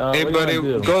be. Hey, what buddy, you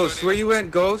gonna do? Ghost, where you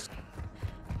at, Ghost?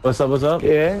 What's up? What's up?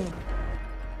 Yeah.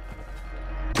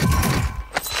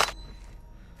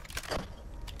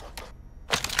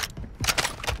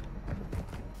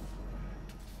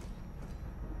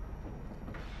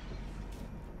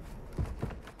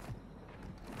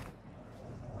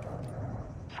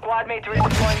 squad mates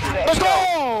redeploying to the Let's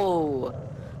AO. go!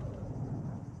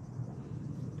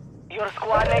 Your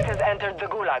squad mate has entered the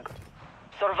Gulag.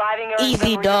 Surviving earns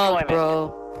Easy them dub, redeployment.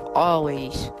 bro.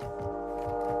 Always.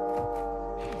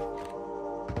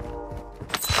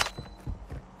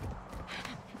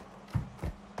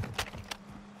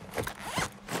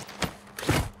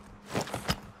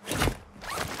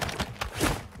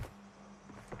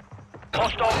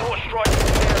 Hostile mortar strike in the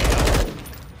area.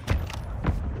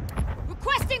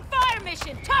 Requesting fire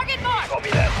mission. Target mark. Copy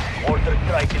that. Mortar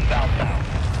strike inbound now.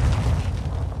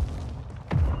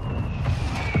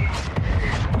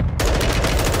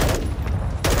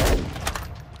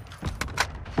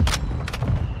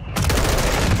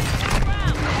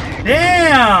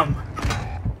 Damn!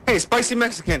 Hey, spicy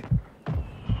Mexican.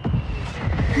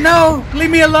 No!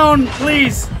 Leave me alone,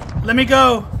 please! Let me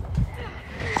go!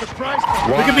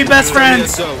 We can be best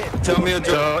friends! Tell me a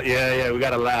joke. Yeah, we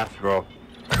gotta laugh, bro.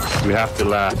 We have to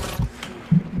laugh.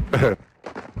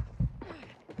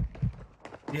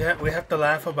 Yeah, we have to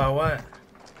laugh about what?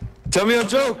 Tell me a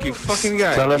joke, you fucking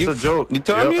guy. Tell us a joke. You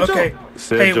tell me a Okay. joke.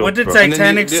 Say a Hey, joke, what did bro.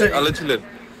 Titanic say? I'll let you live.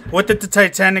 What did the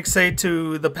Titanic say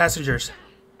to the passengers?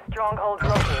 Strongholds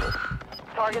located.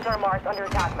 Targets are marked under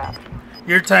attack map.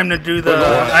 Your time to do the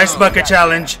ice bucket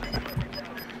challenge.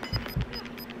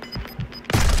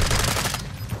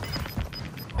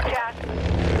 Gas.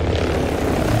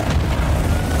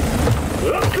 This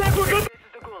is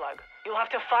the Gulag. You'll have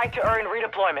to fight to earn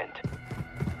redeployment.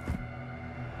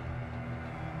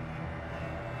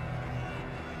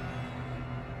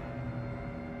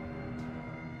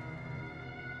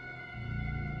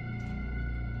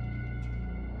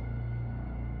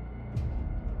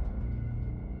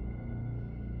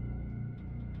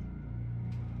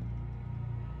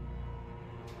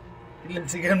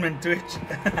 Síganme en Twitch.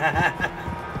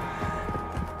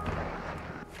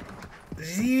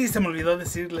 Sí, se me olvidó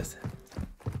decirles.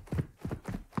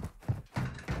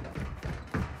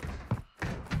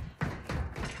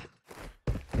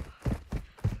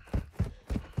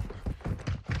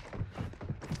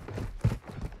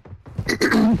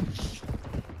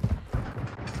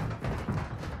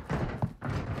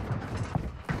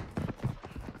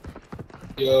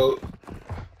 Yo.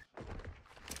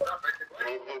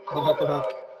 I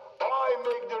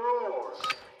make the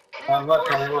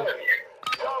rules.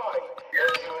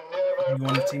 You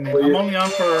want to team me? I'm only on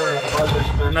for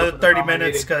another 30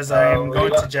 minutes because I am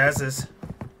going to Jazz's.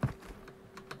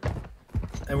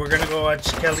 And we're going to go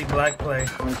watch Kelly Black play. I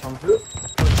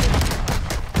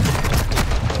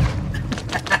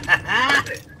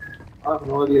have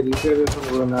no idea. These areas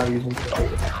are not using.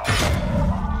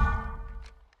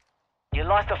 You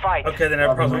lost the fight. Okay, then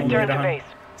I probably won't Return get to on. base.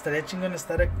 Estaría chingón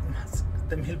estar aquí más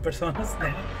de 1000 personas, ¿no?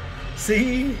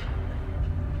 Sí.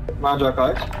 Magic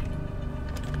guys.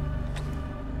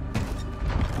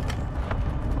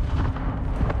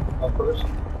 Of course.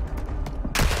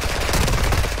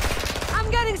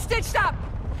 I'm getting stitched up.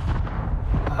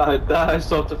 I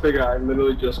still have to figure out. I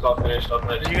literally just got finished up.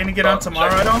 Are you gonna get on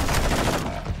tomorrow at all?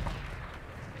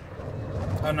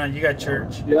 Oh no, you got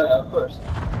church. Yeah, of course.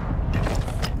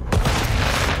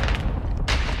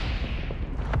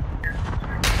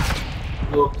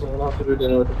 Look, so we'll have to do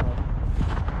dinner with the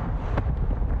family.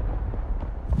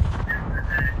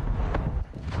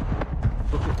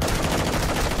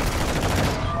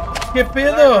 ¿Qué Learn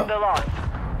pedo? from the loss.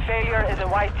 Failure is a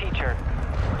wise teacher.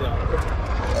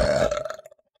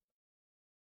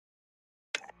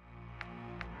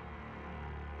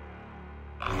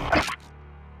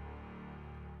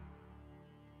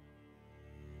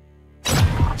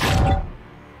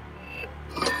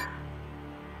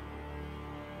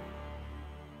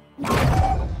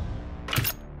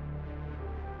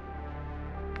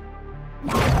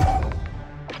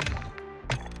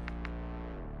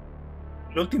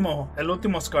 El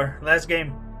último score, last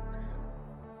game.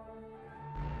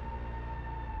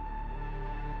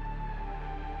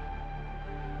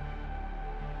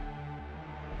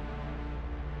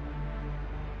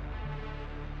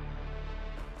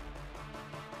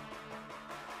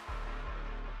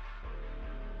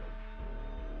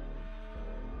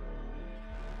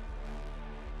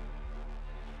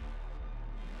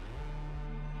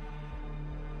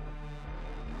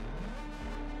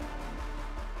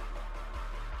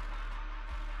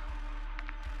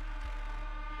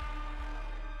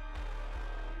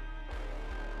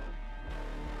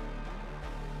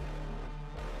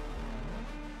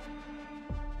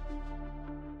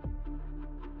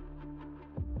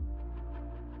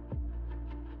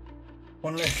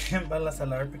 Ponle balas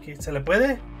al RPG. ¿Se le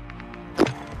puede?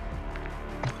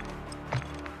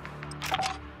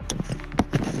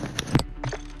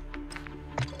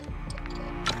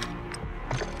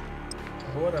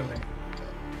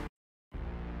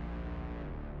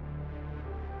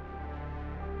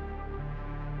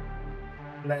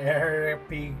 La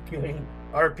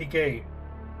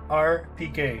RPK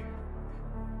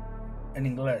en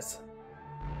inglés.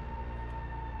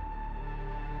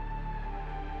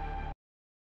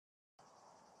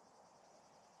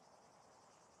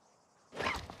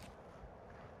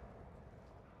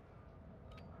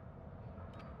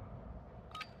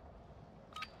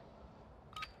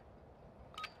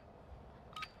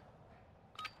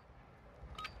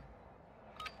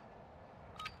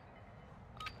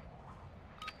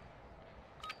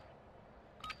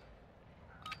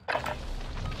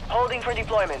 Holding for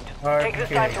deployment. Take this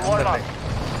time to warm up.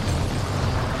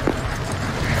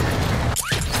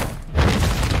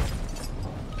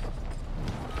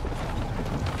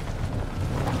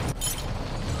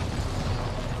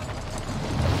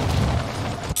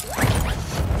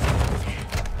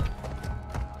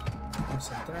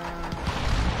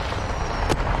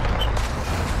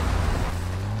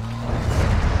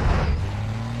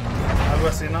 Algo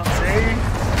así, ¿no? Sí.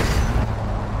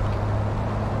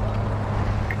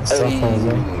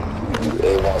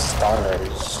 They want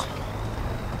stars.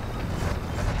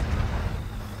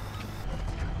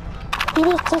 He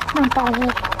took my body.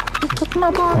 He took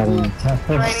my body.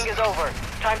 Training is over.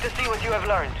 Time to see what you have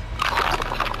learned.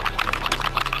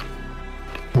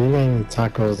 Eating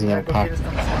tacos in your pocket.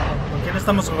 ¿Con quién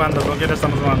estamos jugando? ¿Con quién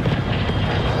estamos jugando?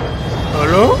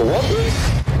 ¿Aló?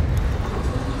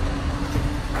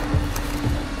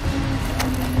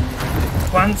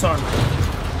 Juanson.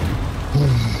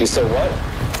 You said what?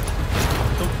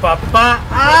 Tu papá.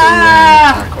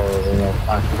 ¡Ah!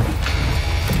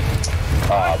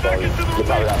 Bro, you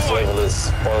probably got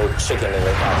flavorless or chicken in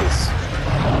your pockets.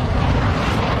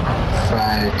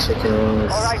 Fried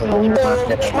chickens.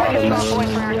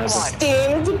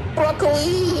 Steamed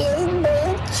broccoli and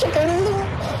chicken.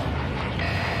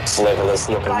 Flavorless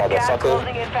looking motherfucker.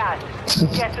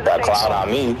 Got cloud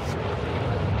on me.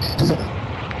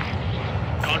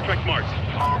 Contract marked.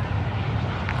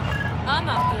 I'm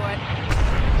up for it.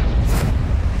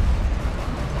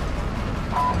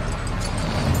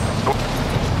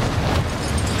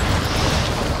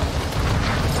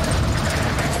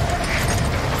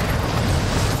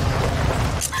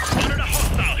 Spotted a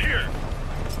hostile here.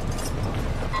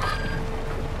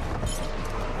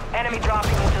 Enemy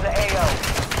dropping into the AO.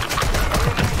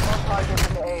 Eliminate all targets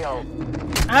in the AO.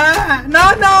 ¡Ah!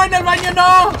 ¡No, no! ¡En el baño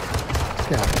no!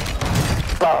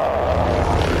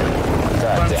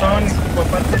 Juanson,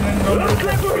 papá tiene nombre de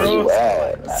pros.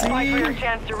 Sí.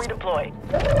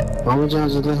 Why would y'all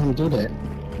just let him do that?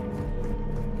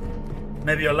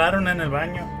 Me violaron en el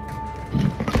baño.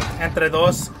 Entre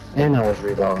dos. And I was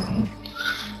reloading.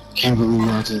 Can't believe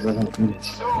y'all just let him do this.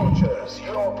 Soldiers,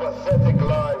 your pathetic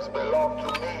lives belong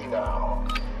to me now.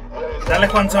 Dale,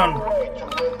 Juanson.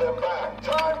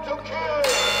 Time to kill.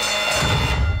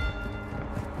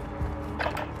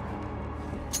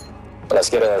 Let's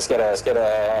get it.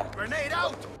 Grenade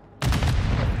out.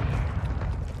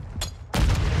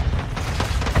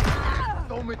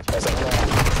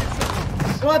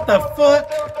 What the fuck?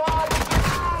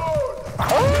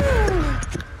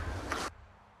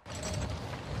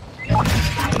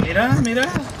 Mira,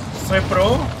 soy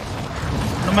pro.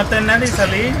 No maté a nadie y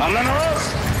salí.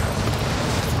 ¡Vámonos!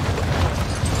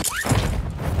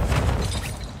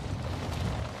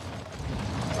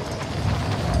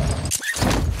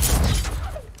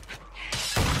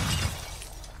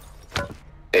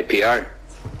 APR.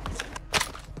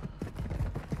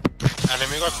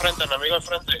 Enemigo al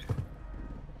frente.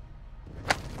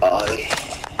 Ay.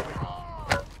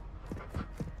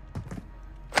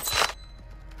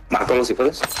 Márcalo si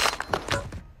puedes.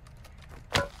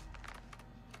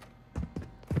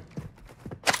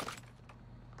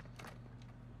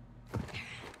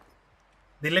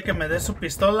 Dile que me dé su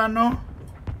pistola, ¿no?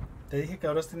 Te dije que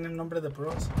ahora tienen nombre de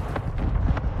pros.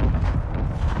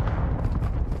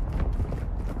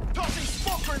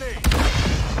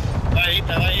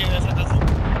 Está ahí en esa casa.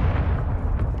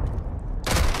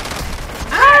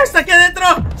 ¡Ah! ¡Está aquí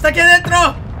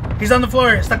adentro! He's on the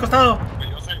floor, está acostado.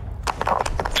 Yo sé.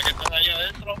 Sé que están ahí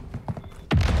adentro.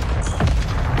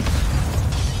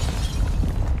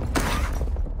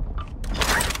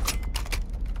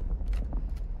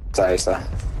 Ahí está.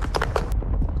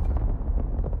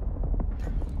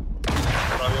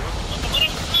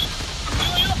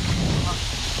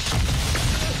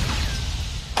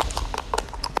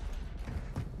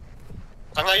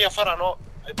 Están ahí afuera, no.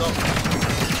 Hay dos.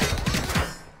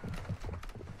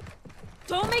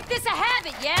 Don't make this a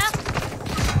habit, yeah?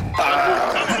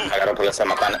 Agarro por esa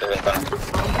ventana.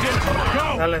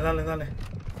 Dale.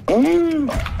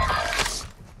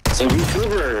 Sin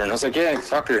VTuber, no sé qué,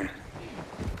 fucker.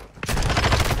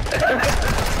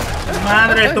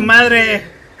 ¡Madre, tu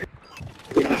madre!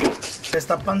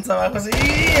 Esta panza abajo, sí,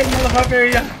 el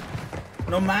motherfucker ya.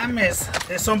 No mames,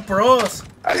 son pros.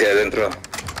 Hacia adentro.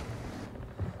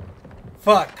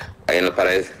 Fuck. Ahí en la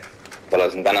pared. Por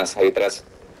las ventanas, ahí atrás.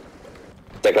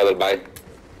 Tecla del bye.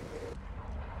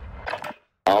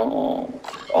 Oh.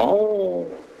 Oh.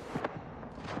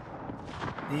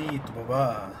 Y tu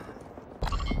papá.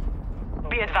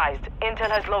 Be advised,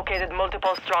 Intel has located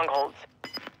multiple strongholds.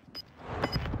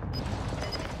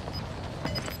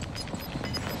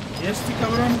 ¿Y este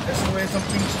cabrón? Esos güeyes son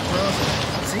pinches pros.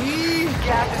 ¡Sí!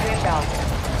 Gas is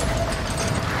inbound.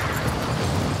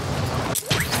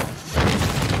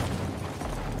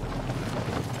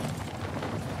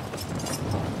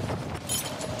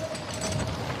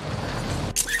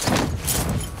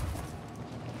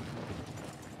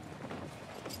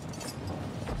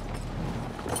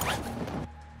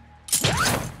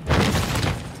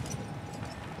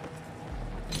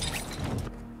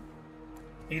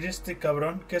 Mira este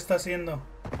cabrón, ¿qué está haciendo?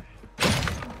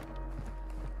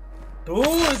 Tú,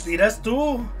 dirás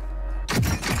tú.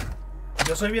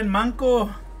 Yo soy bien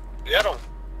manco. ¿Vieron?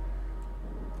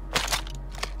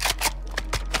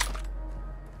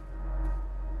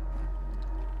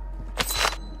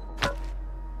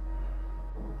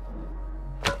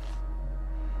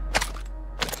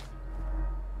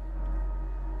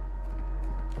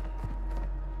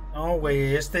 No,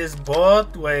 güey, este es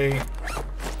bot, güey.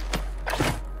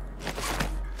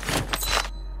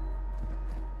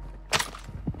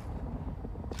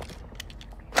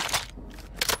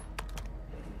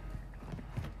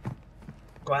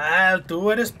 ¿Cuál?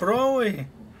 Tú eres pro, güey.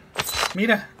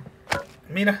 Mira.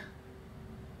 Mira.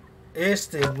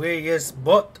 Este güey es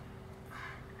bot.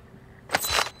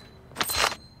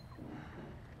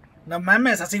 No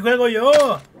mames, así juego yo.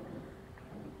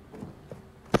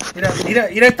 Mira, mira,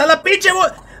 mira, está la pinche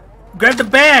bolsa. Grab the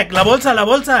bag, la bolsa, la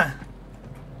bolsa.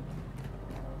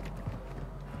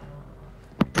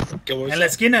 ¿Qué bolsa? En la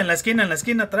esquina, en la esquina, en la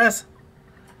esquina, atrás.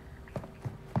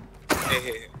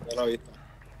 No la he visto.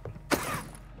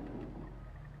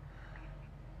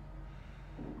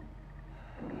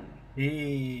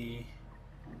 Y...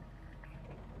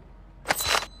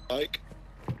 Like.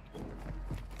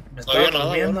 Me estaba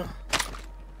durmiendo.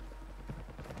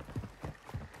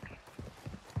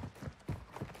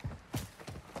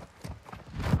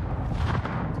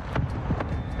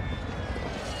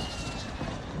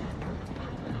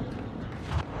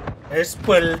 Es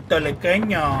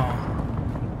puertorriqueño.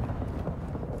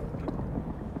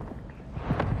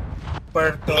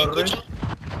 Puerto Rico.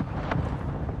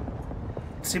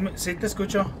 Sí, sí te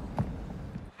escucho.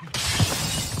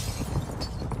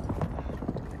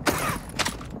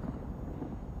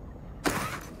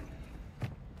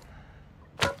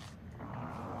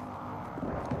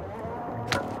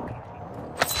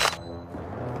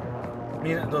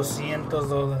 Mira,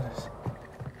 $200.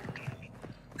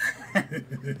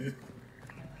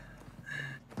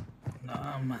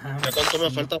 No mames. ¿Cuánto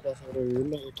me falta para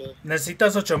sobrevivirlo?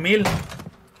 Necesitas 8,000.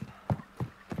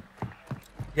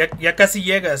 Ya casi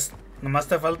llegas. Nomás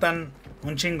te faltan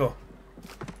un chingo.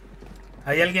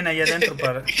 Hay alguien ahí adentro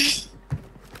para...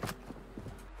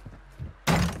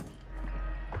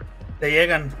 Te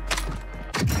llegan.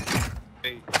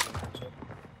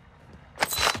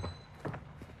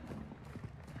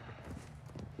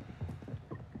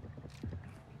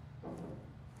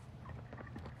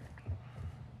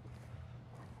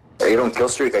 Hay un kill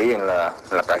streak ahí en la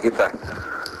cajita.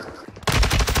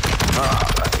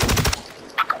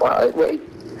 Wait.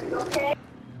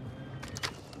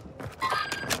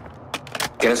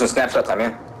 Tienes un snapshot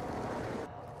también.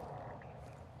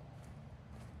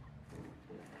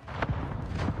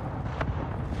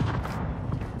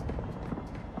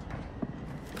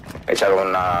 Echar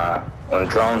un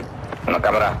drone, una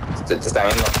cámara. Te está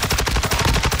viendo.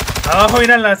 Abajo,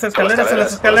 mira, las escaleras,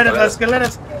 las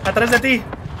escaleras. Atrás de ti.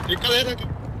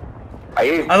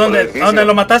 Ahí. ¿A dónde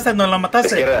lo mataste? ¿Dónde lo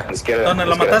mataste? Izquierda. ¿Dónde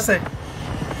lo mataste?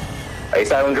 Ahí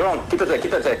está un drone.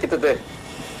 Quítate.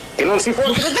 Tiene un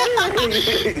C4.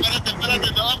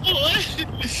 Espérate,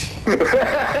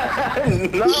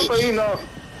 no, pues no.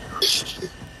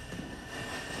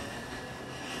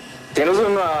 Tienes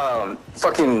un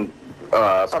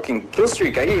fucking kill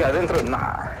streak ahí adentro.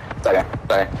 Nah. Está bien.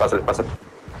 Pásale.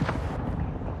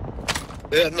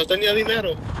 No tenía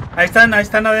dinero. Ahí están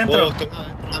adentro.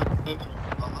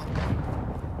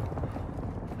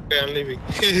 Vean living.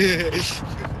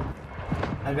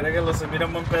 Agrégalo, se mira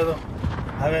un buen pedo.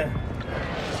 A ver.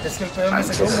 Es que el pedo no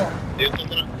sé cómo.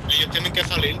 Ellos tienen que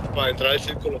salir para entrar al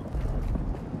círculo.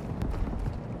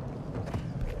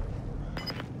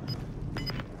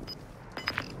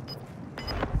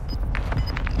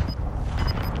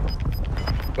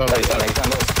 Ahí están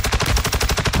dos.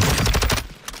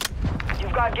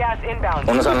 You've got gas inbound.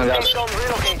 Uno sale en gas. Safe zone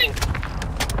relocated.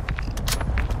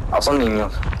 Ah, son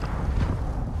niños.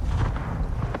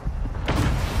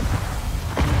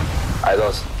 Hay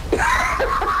dos.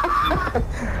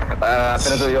 Apenas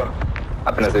soy yo.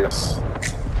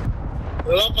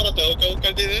 No, pero tengo que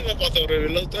buscar dinero para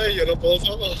sobrevivir a ustedes. Yo no puedo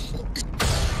solo.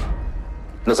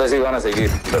 No sé si van a seguir,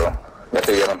 pero ya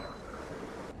te vieron.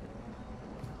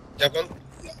 Ya con...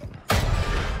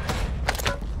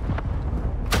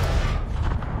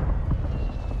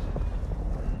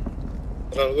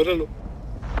 Dúralo.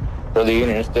 Lo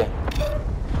divinen este. No.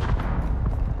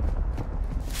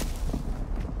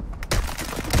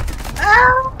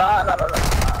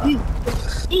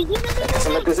 Se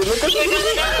mete.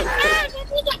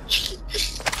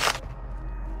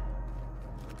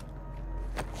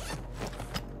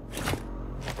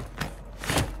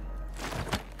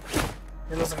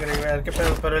 Yo no sé qué ver qué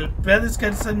pedo, pero el pedo es que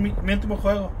es mi último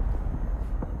juego.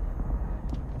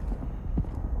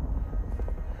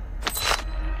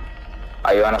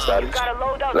 Ahí van a estar. You've got a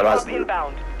loadout Lo más. drop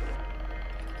inbound.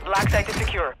 Black site is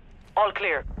secure. All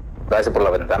clear. Váyase por la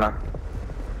ventana.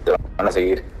 Te van a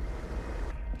seguir.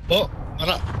 Oh,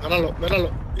 míralo.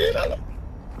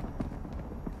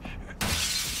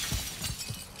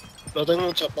 No tengo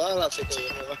mucha bala, así que yo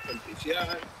me voy a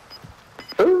desperdiciar.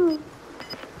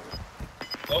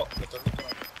 Oh, me están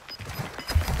disparando.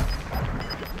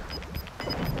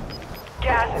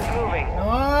 Gas is moving.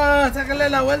 ¡No! ¡Sácale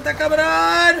la vuelta,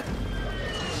 cabrón!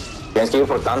 Tienes que ir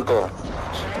por tanto.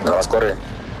 Nada más corre.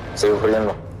 Sigue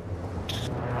corriendo.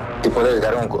 Si puedes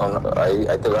dar ahí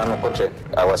te dan un coche.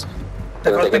 Aguas.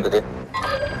 Quédate.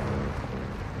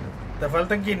 Te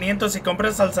faltan 500 si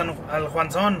compras al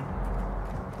Juanzón.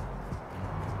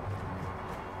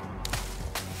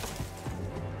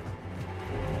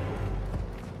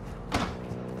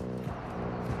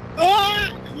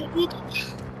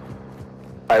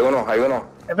 Hay uno.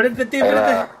 Enfrente de ti,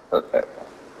 enfrente.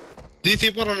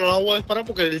 Sí, pero no la voy a disparar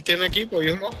porque él tiene equipo,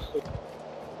 yo no.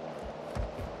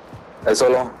 Él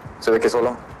solo. Se ve que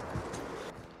solo.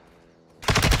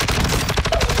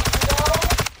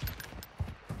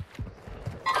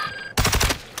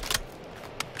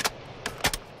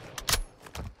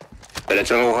 Le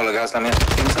echo un ojo al gas también.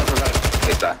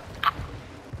 Ahí está.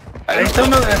 Ahí está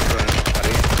uno de...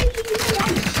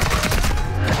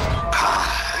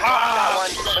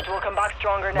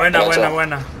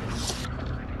 Buena.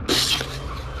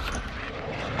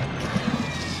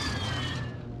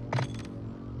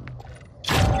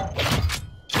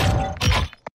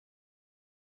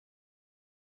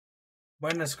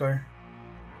 Buen score.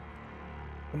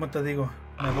 ¿Cómo te digo?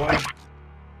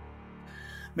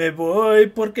 Me voy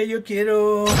porque yo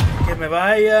quiero que me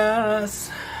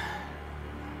vayas.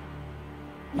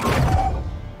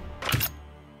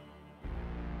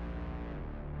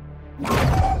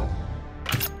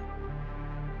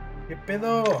 ¿Qué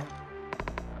pedo?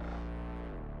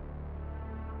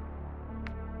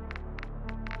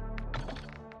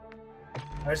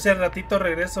 A ver si al ratito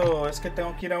regreso. Es que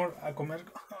tengo que ir a comer.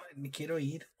 Ni quiero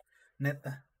ir,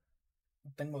 neta.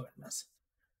 No tengo ganas.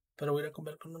 Pero voy a ir a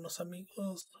comer con unos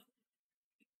amigos.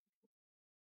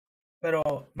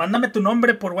 Pero mándame tu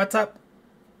nombre por WhatsApp.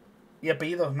 Y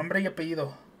apellido, nombre y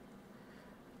apellido.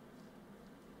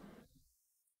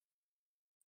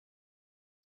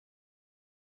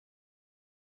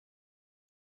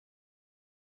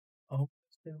 Oh,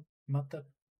 mata.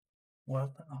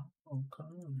 Guarda.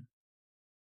 Okay.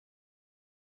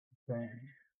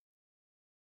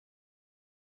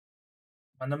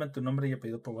 Mándame tu nombre y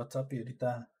apellido por WhatsApp y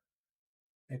ahorita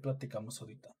ahí platicamos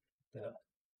ahorita. Pero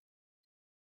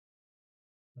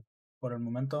por el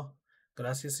momento,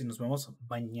 gracias y nos vemos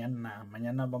mañana.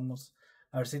 Mañana vamos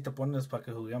a ver si te pones para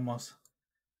que juguemos.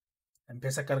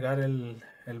 Empieza a cargar el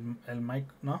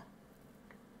mic, ¿no?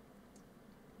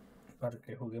 Para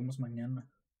que juguemos mañana.